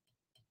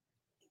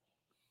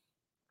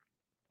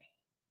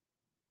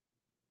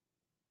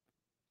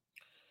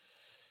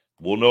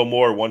 We'll know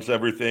more once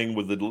everything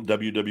with the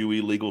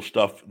WWE legal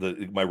stuff.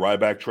 My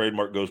Ryback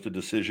trademark goes to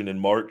decision in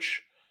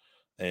March,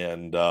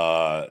 and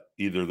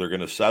either they're going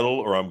to settle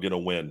or I'm going to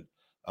win,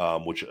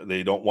 which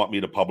they don't want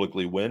me to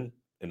publicly win,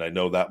 and I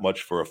know that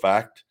much for a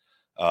fact.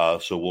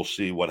 So we'll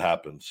see what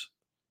happens.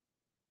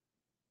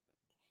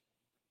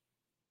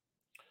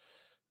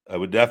 I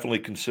would definitely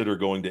consider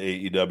going to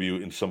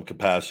AEW in some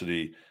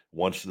capacity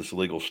once this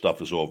legal stuff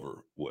is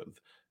over with.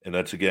 And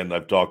that's again,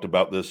 I've talked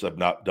about this. I've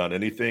not done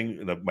anything,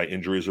 and my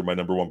injuries are my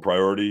number one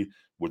priority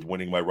with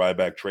winning my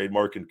Ryback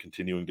trademark and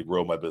continuing to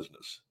grow my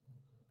business.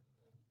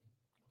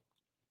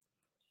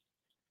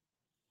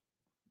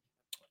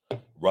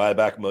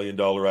 Ryback $1 million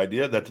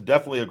idea. That's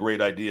definitely a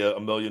great idea.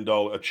 $1 million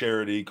a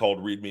charity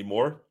called Read Me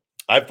More.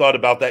 I've thought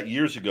about that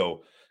years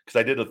ago because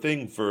I did a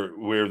thing for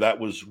where that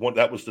was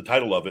the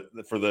title of it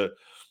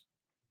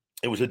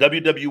it was a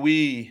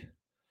WWE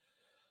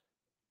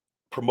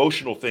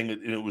promotional thing,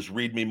 and it was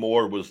Read Me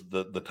More was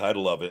the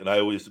title of it. And I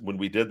always, when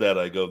we did that,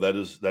 I go, that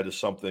is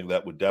something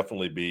that would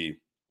definitely be,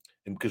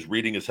 and because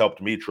reading has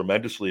helped me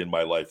tremendously in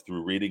my life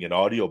through reading and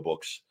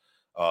audiobooks,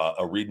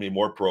 a Read Me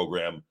More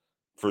program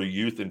for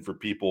youth and for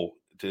people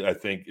to, I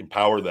think,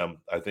 empower them,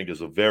 I think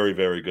is a very,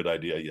 very good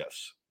idea.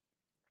 Yes.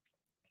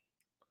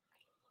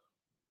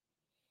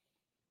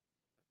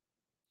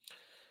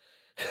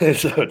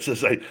 So it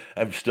says,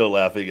 I'm still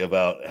laughing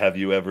about, have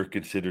you ever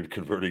considered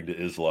converting to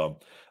Islam?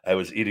 I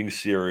was eating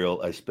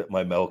cereal. I spit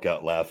my milk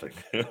out laughing.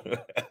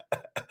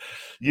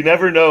 You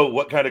never know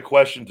what kind of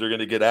questions are going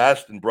to get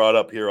asked and brought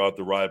up here on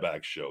the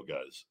Ryback Show,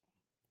 guys.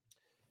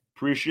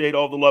 Appreciate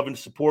all the love and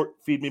support.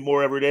 Feed me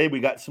more every day. We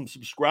got some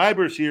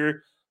subscribers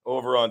here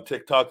over on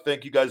TikTok.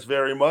 Thank you guys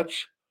very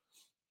much.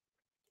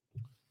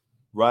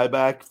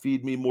 Ryback,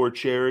 feed me more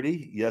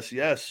charity. Yes,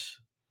 yes.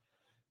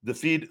 The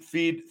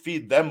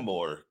feed them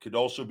more could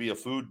also be a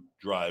food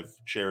drive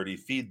charity.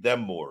 Feed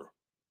them more,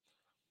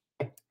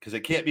 because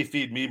it can't be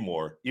feed me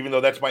more, even though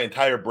that's my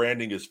entire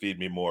branding is feed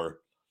me more.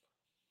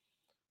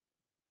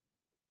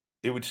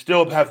 It would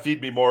still have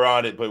feed me more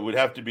on it, but it would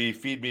have to be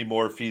feed me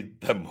more, feed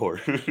them more,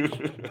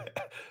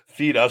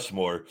 feed us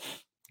more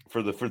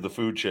for the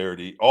food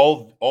charity.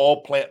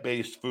 All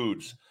plant-based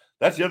foods.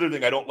 That's the other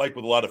thing I don't like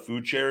with a lot of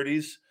food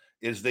charities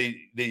is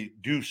they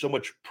do so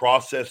much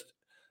processed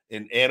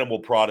and animal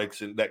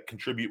products and that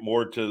contribute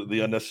more to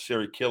the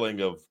unnecessary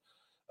killing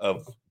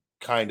of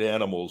kind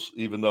animals,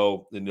 even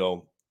though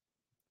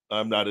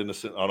I'm not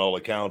innocent on all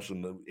accounts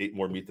and ate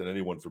more meat than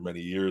anyone for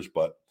many years.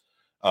 But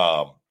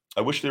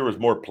I wish there was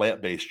more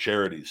plant-based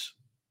charities.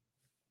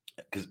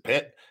 because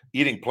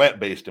eating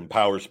plant-based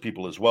empowers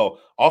people as well.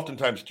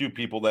 Oftentimes, too,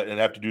 people that and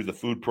have to do the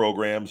food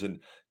programs and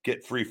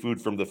get free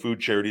food from the food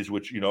charities,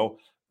 which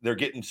they're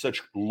getting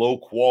such low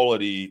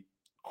quality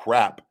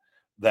crap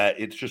that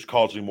it's just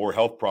causing more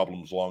health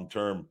problems long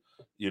term.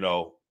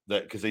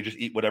 That because they just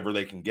eat whatever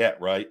they can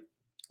get. Right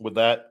with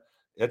that,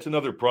 that's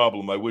another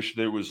problem. I wish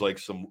there was like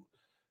some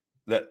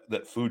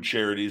that food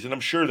charities, and I'm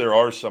sure there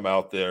are some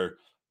out there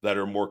that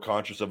are more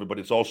conscious of it, but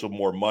it's also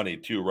more money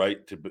too,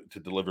 right? To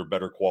deliver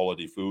better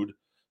quality food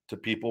to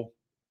people.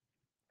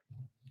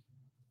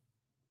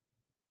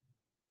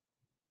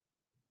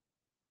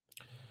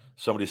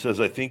 Somebody says,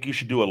 I think you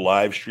should do a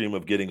live stream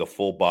of getting a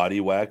full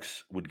body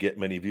wax, would get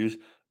many views.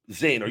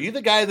 Zane, are you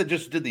the guy that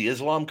just did the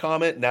Islam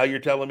comment? Now you're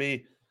telling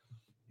me,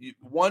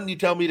 you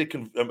tell me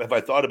have I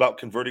thought about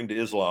converting to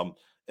Islam?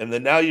 And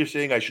then now you're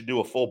saying I should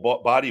do a full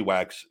body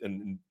wax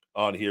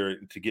on here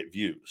to get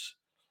views.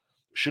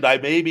 Should I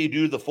maybe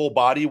do the full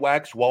body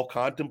wax while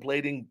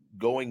contemplating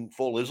going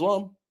full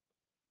Islam?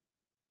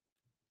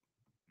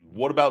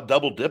 What about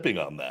double dipping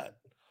on that?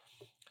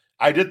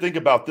 I did think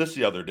about this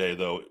the other day,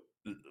 though,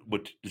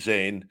 with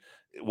Zane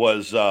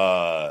was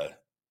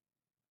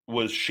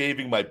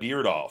shaving my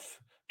beard off,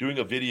 doing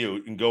a video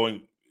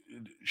and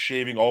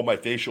shaving all my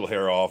facial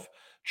hair off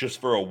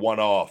just for a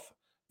one-off.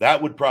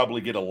 That would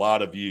probably get a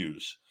lot of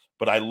views.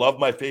 But I love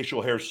my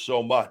facial hair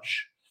so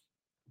much.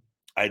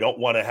 I don't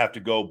want to have to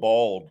go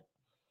bald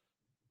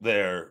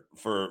there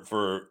for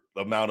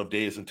the amount of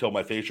days until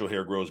my facial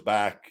hair grows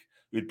back.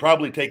 It would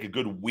probably take a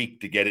good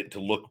week to get it to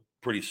look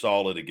pretty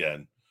solid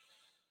again.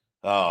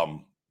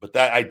 But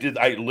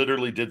I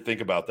literally did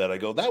think about that. I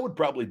go, that would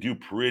probably do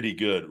pretty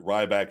good.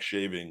 Ryback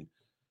shaving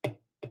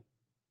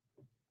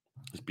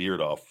his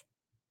beard off.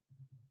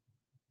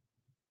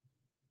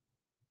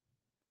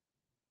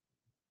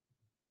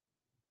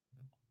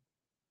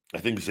 I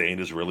think Zayn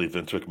is really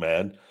Vince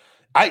McMahon.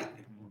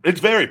 It's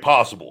very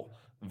possible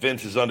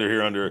Vince is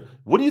under.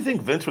 What do you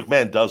think Vince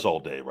McMahon does all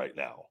day right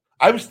now?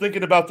 I was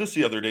thinking about this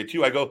the other day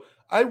too. I go,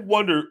 I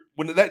wonder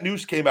when that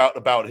news came out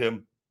about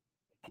him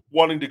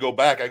wanting to go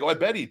back. I go, I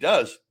bet he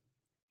does.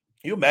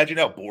 Can you imagine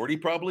how bored he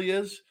probably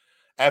is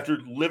after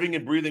living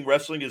and breathing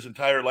wrestling his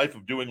entire life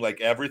of doing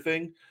like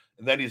everything,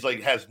 and then he's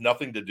like has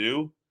nothing to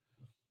do.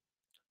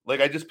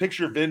 Like I just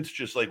picture Vince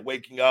just like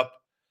waking up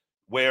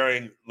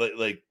wearing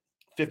like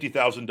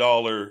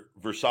 $50,000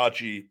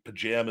 Versace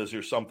pajamas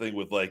or something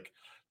with like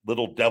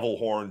little devil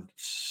horn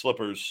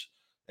slippers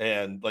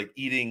and like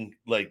eating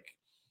like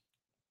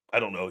I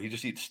don't know. He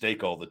just eats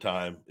steak all the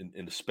time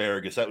and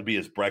asparagus. That would be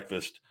his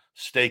breakfast.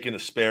 Steak and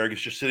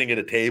asparagus, just sitting at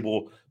a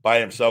table by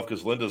himself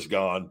because Linda's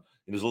gone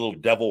in his little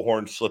devil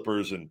horn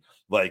slippers and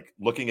like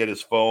looking at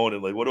his phone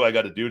and like, what do I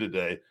got to do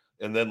today?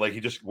 And then like he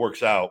just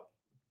works out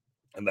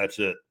and that's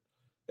it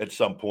at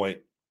some point.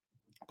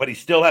 But he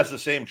still has the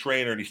same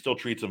trainer and he still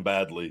treats him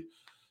badly.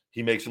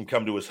 He makes him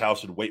come to his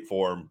house and wait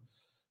for him.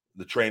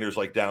 The trainer's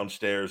like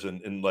downstairs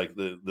and like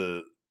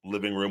the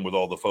living room with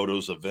all the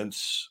photos of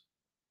Vince.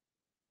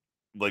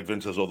 Like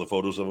Vince has all the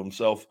photos of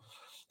himself.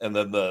 And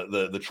then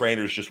the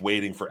trainer's just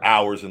waiting for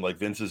hours. And like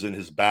Vince is in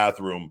his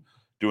bathroom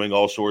doing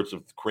all sorts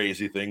of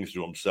crazy things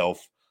to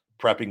himself,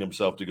 prepping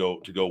himself to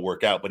go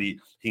work out. But he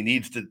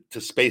needs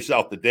to space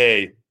out the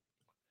day,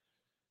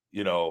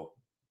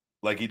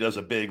 like he does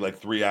a big like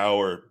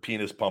 3-hour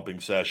penis pumping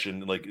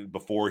session, like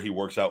before he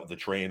works out with the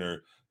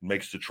trainer,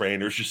 makes the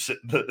trainers just sit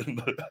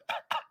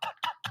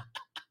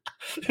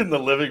in the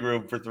living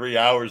room for 3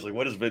 hours. Like,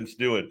 what is Vince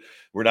doing?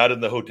 We're not in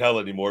the hotel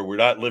anymore. We're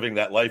not living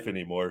that life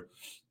anymore.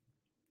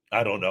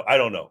 I don't know. I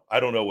don't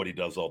know what he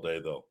does all day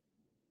though.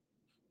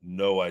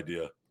 No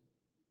idea.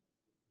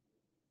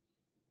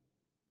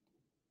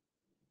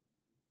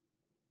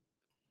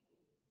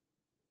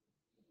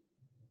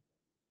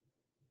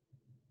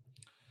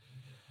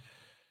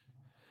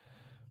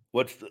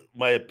 What's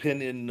my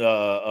opinion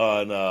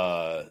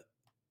on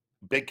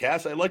Big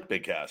Cass? I like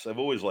Big Cass. I've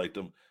always liked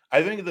him.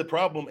 I think the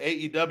problem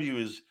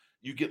AEW is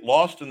you get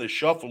lost in the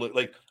shuffle.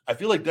 Like I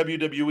feel like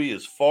WWE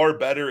is far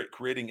better at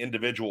creating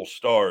individual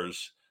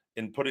stars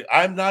and putting.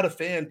 I'm not a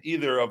fan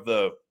either of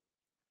the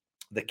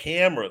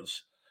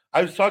cameras.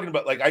 I was talking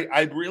about like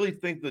I really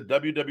think the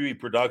WWE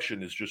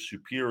production is just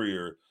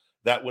superior.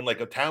 That when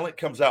like a talent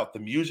comes out, the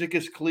music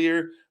is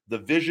clear, the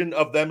vision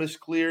of them is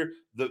clear.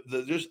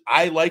 The just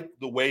I like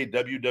the way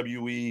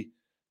WWE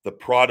the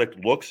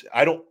product looks.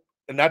 I don't,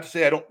 and not to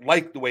say I don't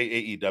like the way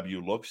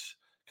AEW looks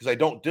because I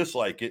don't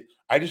dislike it.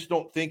 I just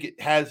don't think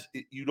it has.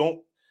 You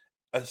don't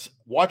as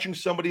watching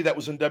somebody that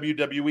was in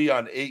WWE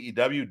on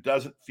AEW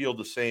doesn't feel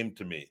the same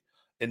to me,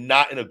 and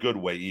not in a good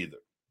way either.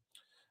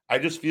 I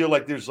just feel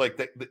like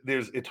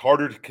it's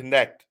harder to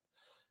connect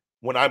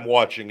when I'm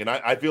watching, and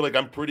I feel like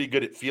I'm pretty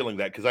good at feeling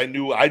that because I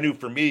knew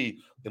for me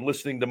and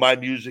listening to my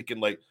music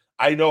and like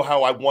I know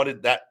how I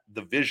wanted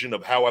the vision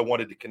of how I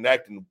wanted to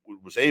connect and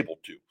was able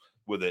to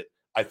with it.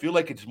 I feel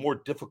like it's more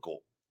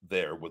difficult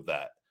there with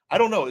that. I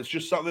don't know. It's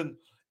just something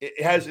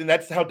it has, and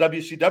that's how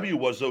WCW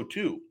was though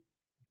too.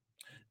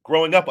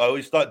 Growing up, I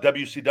always thought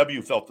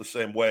WCW felt the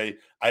same way.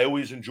 I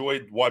always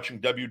enjoyed watching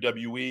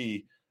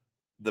WWE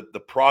the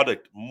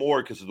product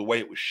more because of the way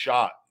it was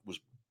shot was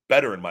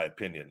better, in my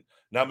opinion.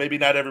 Now, maybe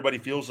not everybody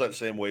feels that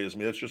same way as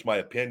me. That's just my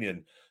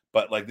opinion.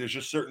 But like, there's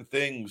just certain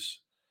things,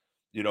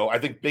 I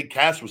think Big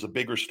Cass was a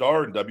bigger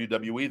star in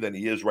WWE than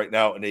he is right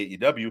now in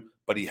AEW,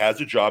 but he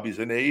has a job. He's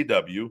in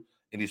AEW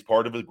and he's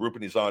part of a group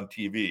and he's on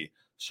TV.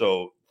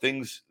 So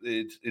things,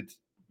 it's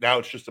now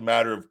it's just a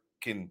matter of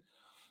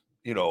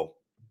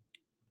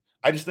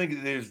I just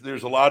think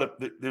there's a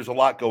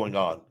lot going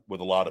on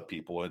with a lot of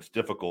people, and it's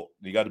difficult.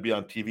 You got to be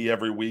on TV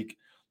every week.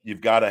 You've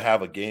got to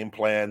have a game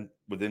plan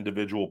with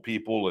individual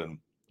people, and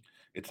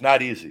it's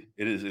not easy.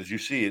 It is, as you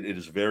see, it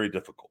is very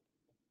difficult.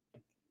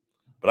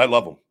 But I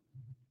love them.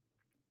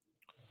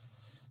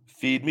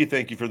 Feed Me,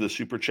 thank you for the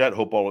super chat.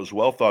 Hope all is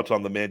well. Thoughts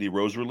on the Mandy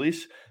Rose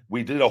release?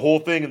 We did a whole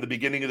thing in the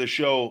beginning of the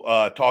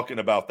show talking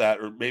about that,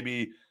 or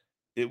maybe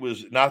it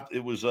was not.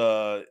 It was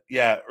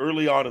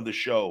early on in the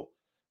show.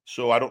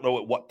 So I don't know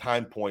at what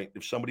time point.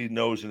 If somebody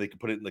knows and they can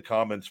put it in the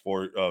comments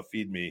for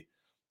Feed Me,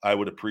 I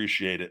would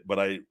appreciate it. But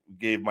I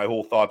gave my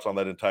whole thoughts on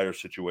that entire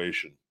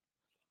situation.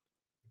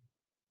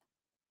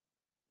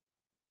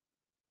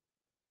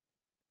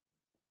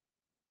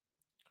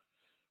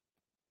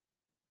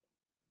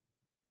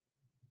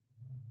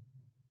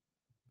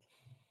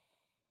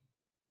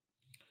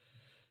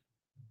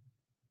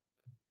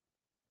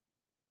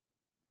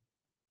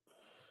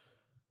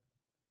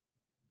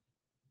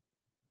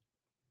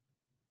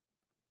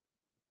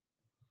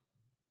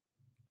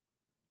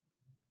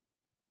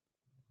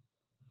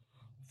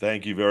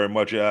 Thank you very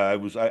much. Yeah,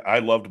 I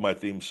loved my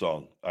theme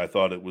song. I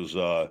thought it was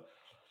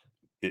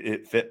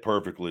it fit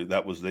perfectly.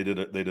 They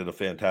did a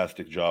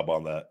fantastic job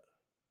on that.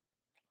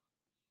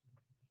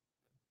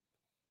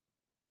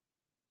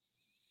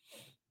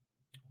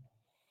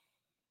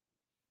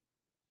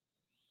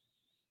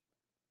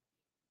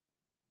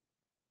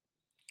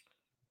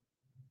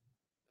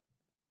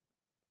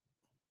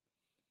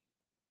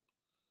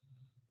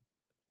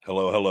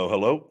 Hello, hello,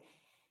 hello.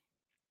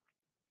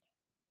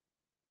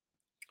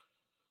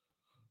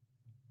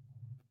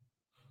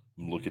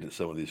 I'm looking at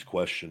some of these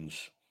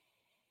questions.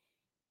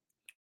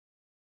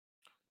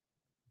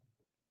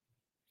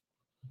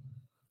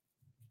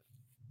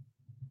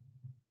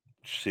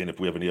 Seeing if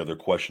we have any other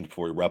questions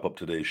before we wrap up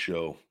today's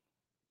show.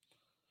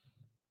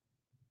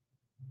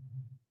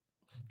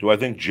 Do I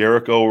think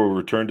Jericho will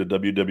return to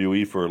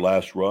WWE for a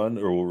last run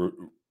or will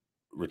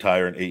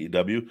retire in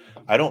AEW?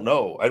 I don't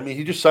know. I mean,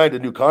 he just signed a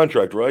new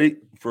contract, right?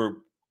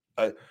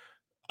 I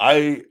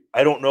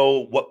don't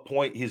know what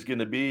point he's going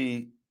to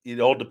be. It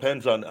all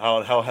depends on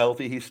how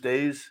healthy he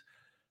stays,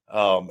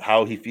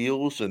 how he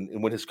feels,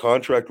 and when his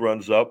contract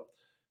runs up.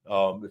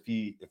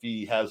 If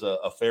he has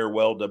a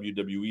farewell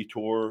WWE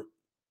tour,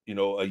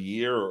 a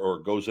year or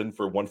goes in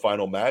for one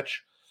final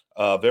match,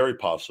 very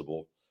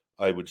possible.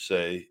 I would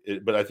say,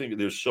 but I think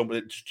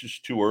it's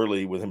just too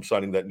early with him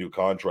signing that new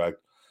contract.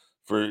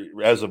 For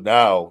as of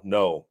now,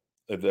 no,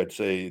 I'd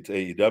say it's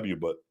AEW,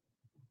 but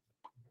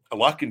a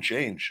lot can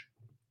change.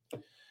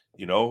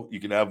 You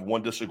can have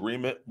one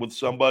disagreement with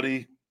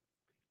somebody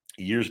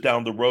years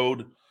down the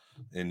road,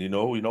 and you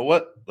know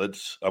what?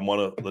 Let's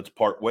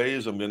part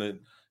ways.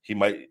 He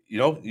might,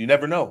 you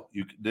never know.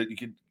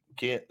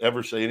 Can't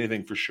ever say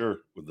anything for sure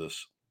with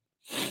this.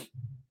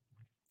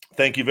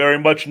 Thank you very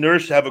much,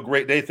 Nurse. Have a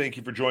great day. Thank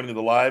you for joining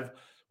the live.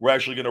 We're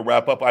actually going to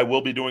wrap up. I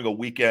will be doing a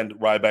weekend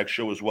Ryback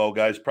show as well,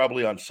 guys,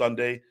 probably on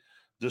Sunday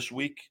this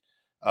week.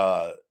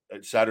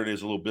 Saturday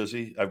is a little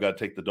busy. I've got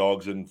to take the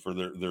dogs in for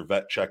their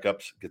vet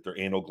checkups, get their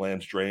anal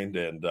glands drained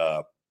and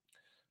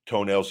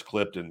toenails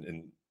clipped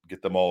and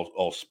get them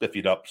all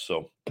spiffied up.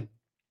 So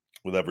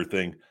with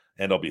everything,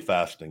 and I'll be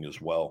fasting as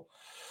well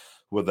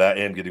with that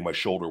and getting my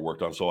shoulder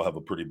worked on. So I'll have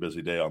a pretty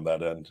busy day on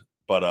that end.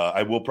 But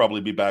I will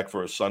probably be back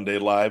for a Sunday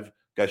live.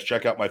 Guys,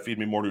 check out my Feed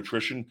Me More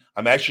Nutrition.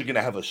 I'm actually going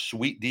to have a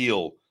sweet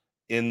deal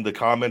in the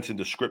comments and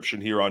description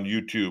here on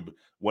YouTube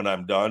when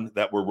I'm done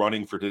that we're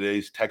running for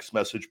today's text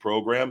message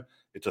program.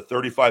 It's a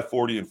 35,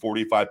 40, and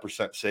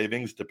 45%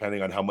 savings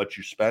depending on how much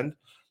you spend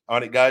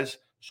on it, guys.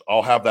 So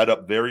I'll have that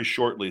up very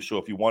shortly. So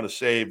if you want to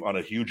save on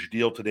a huge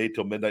deal today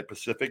till midnight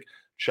Pacific,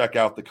 check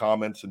out the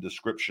comments and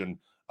description,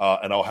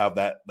 and I'll have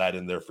that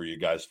in there for you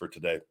guys for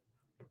today.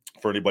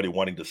 For anybody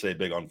wanting to save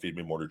big on Feed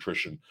Me More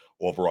Nutrition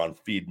over on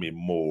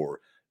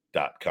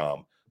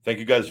feedmemore.com. Thank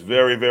you guys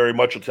very, very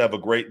much. Let's have a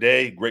great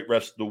day, great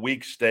rest of the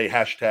week. Stay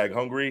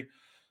 #hungry.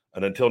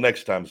 And until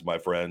next time, my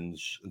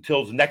friends,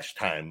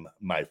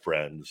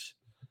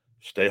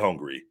 stay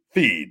hungry.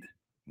 Feed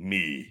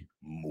me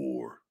more.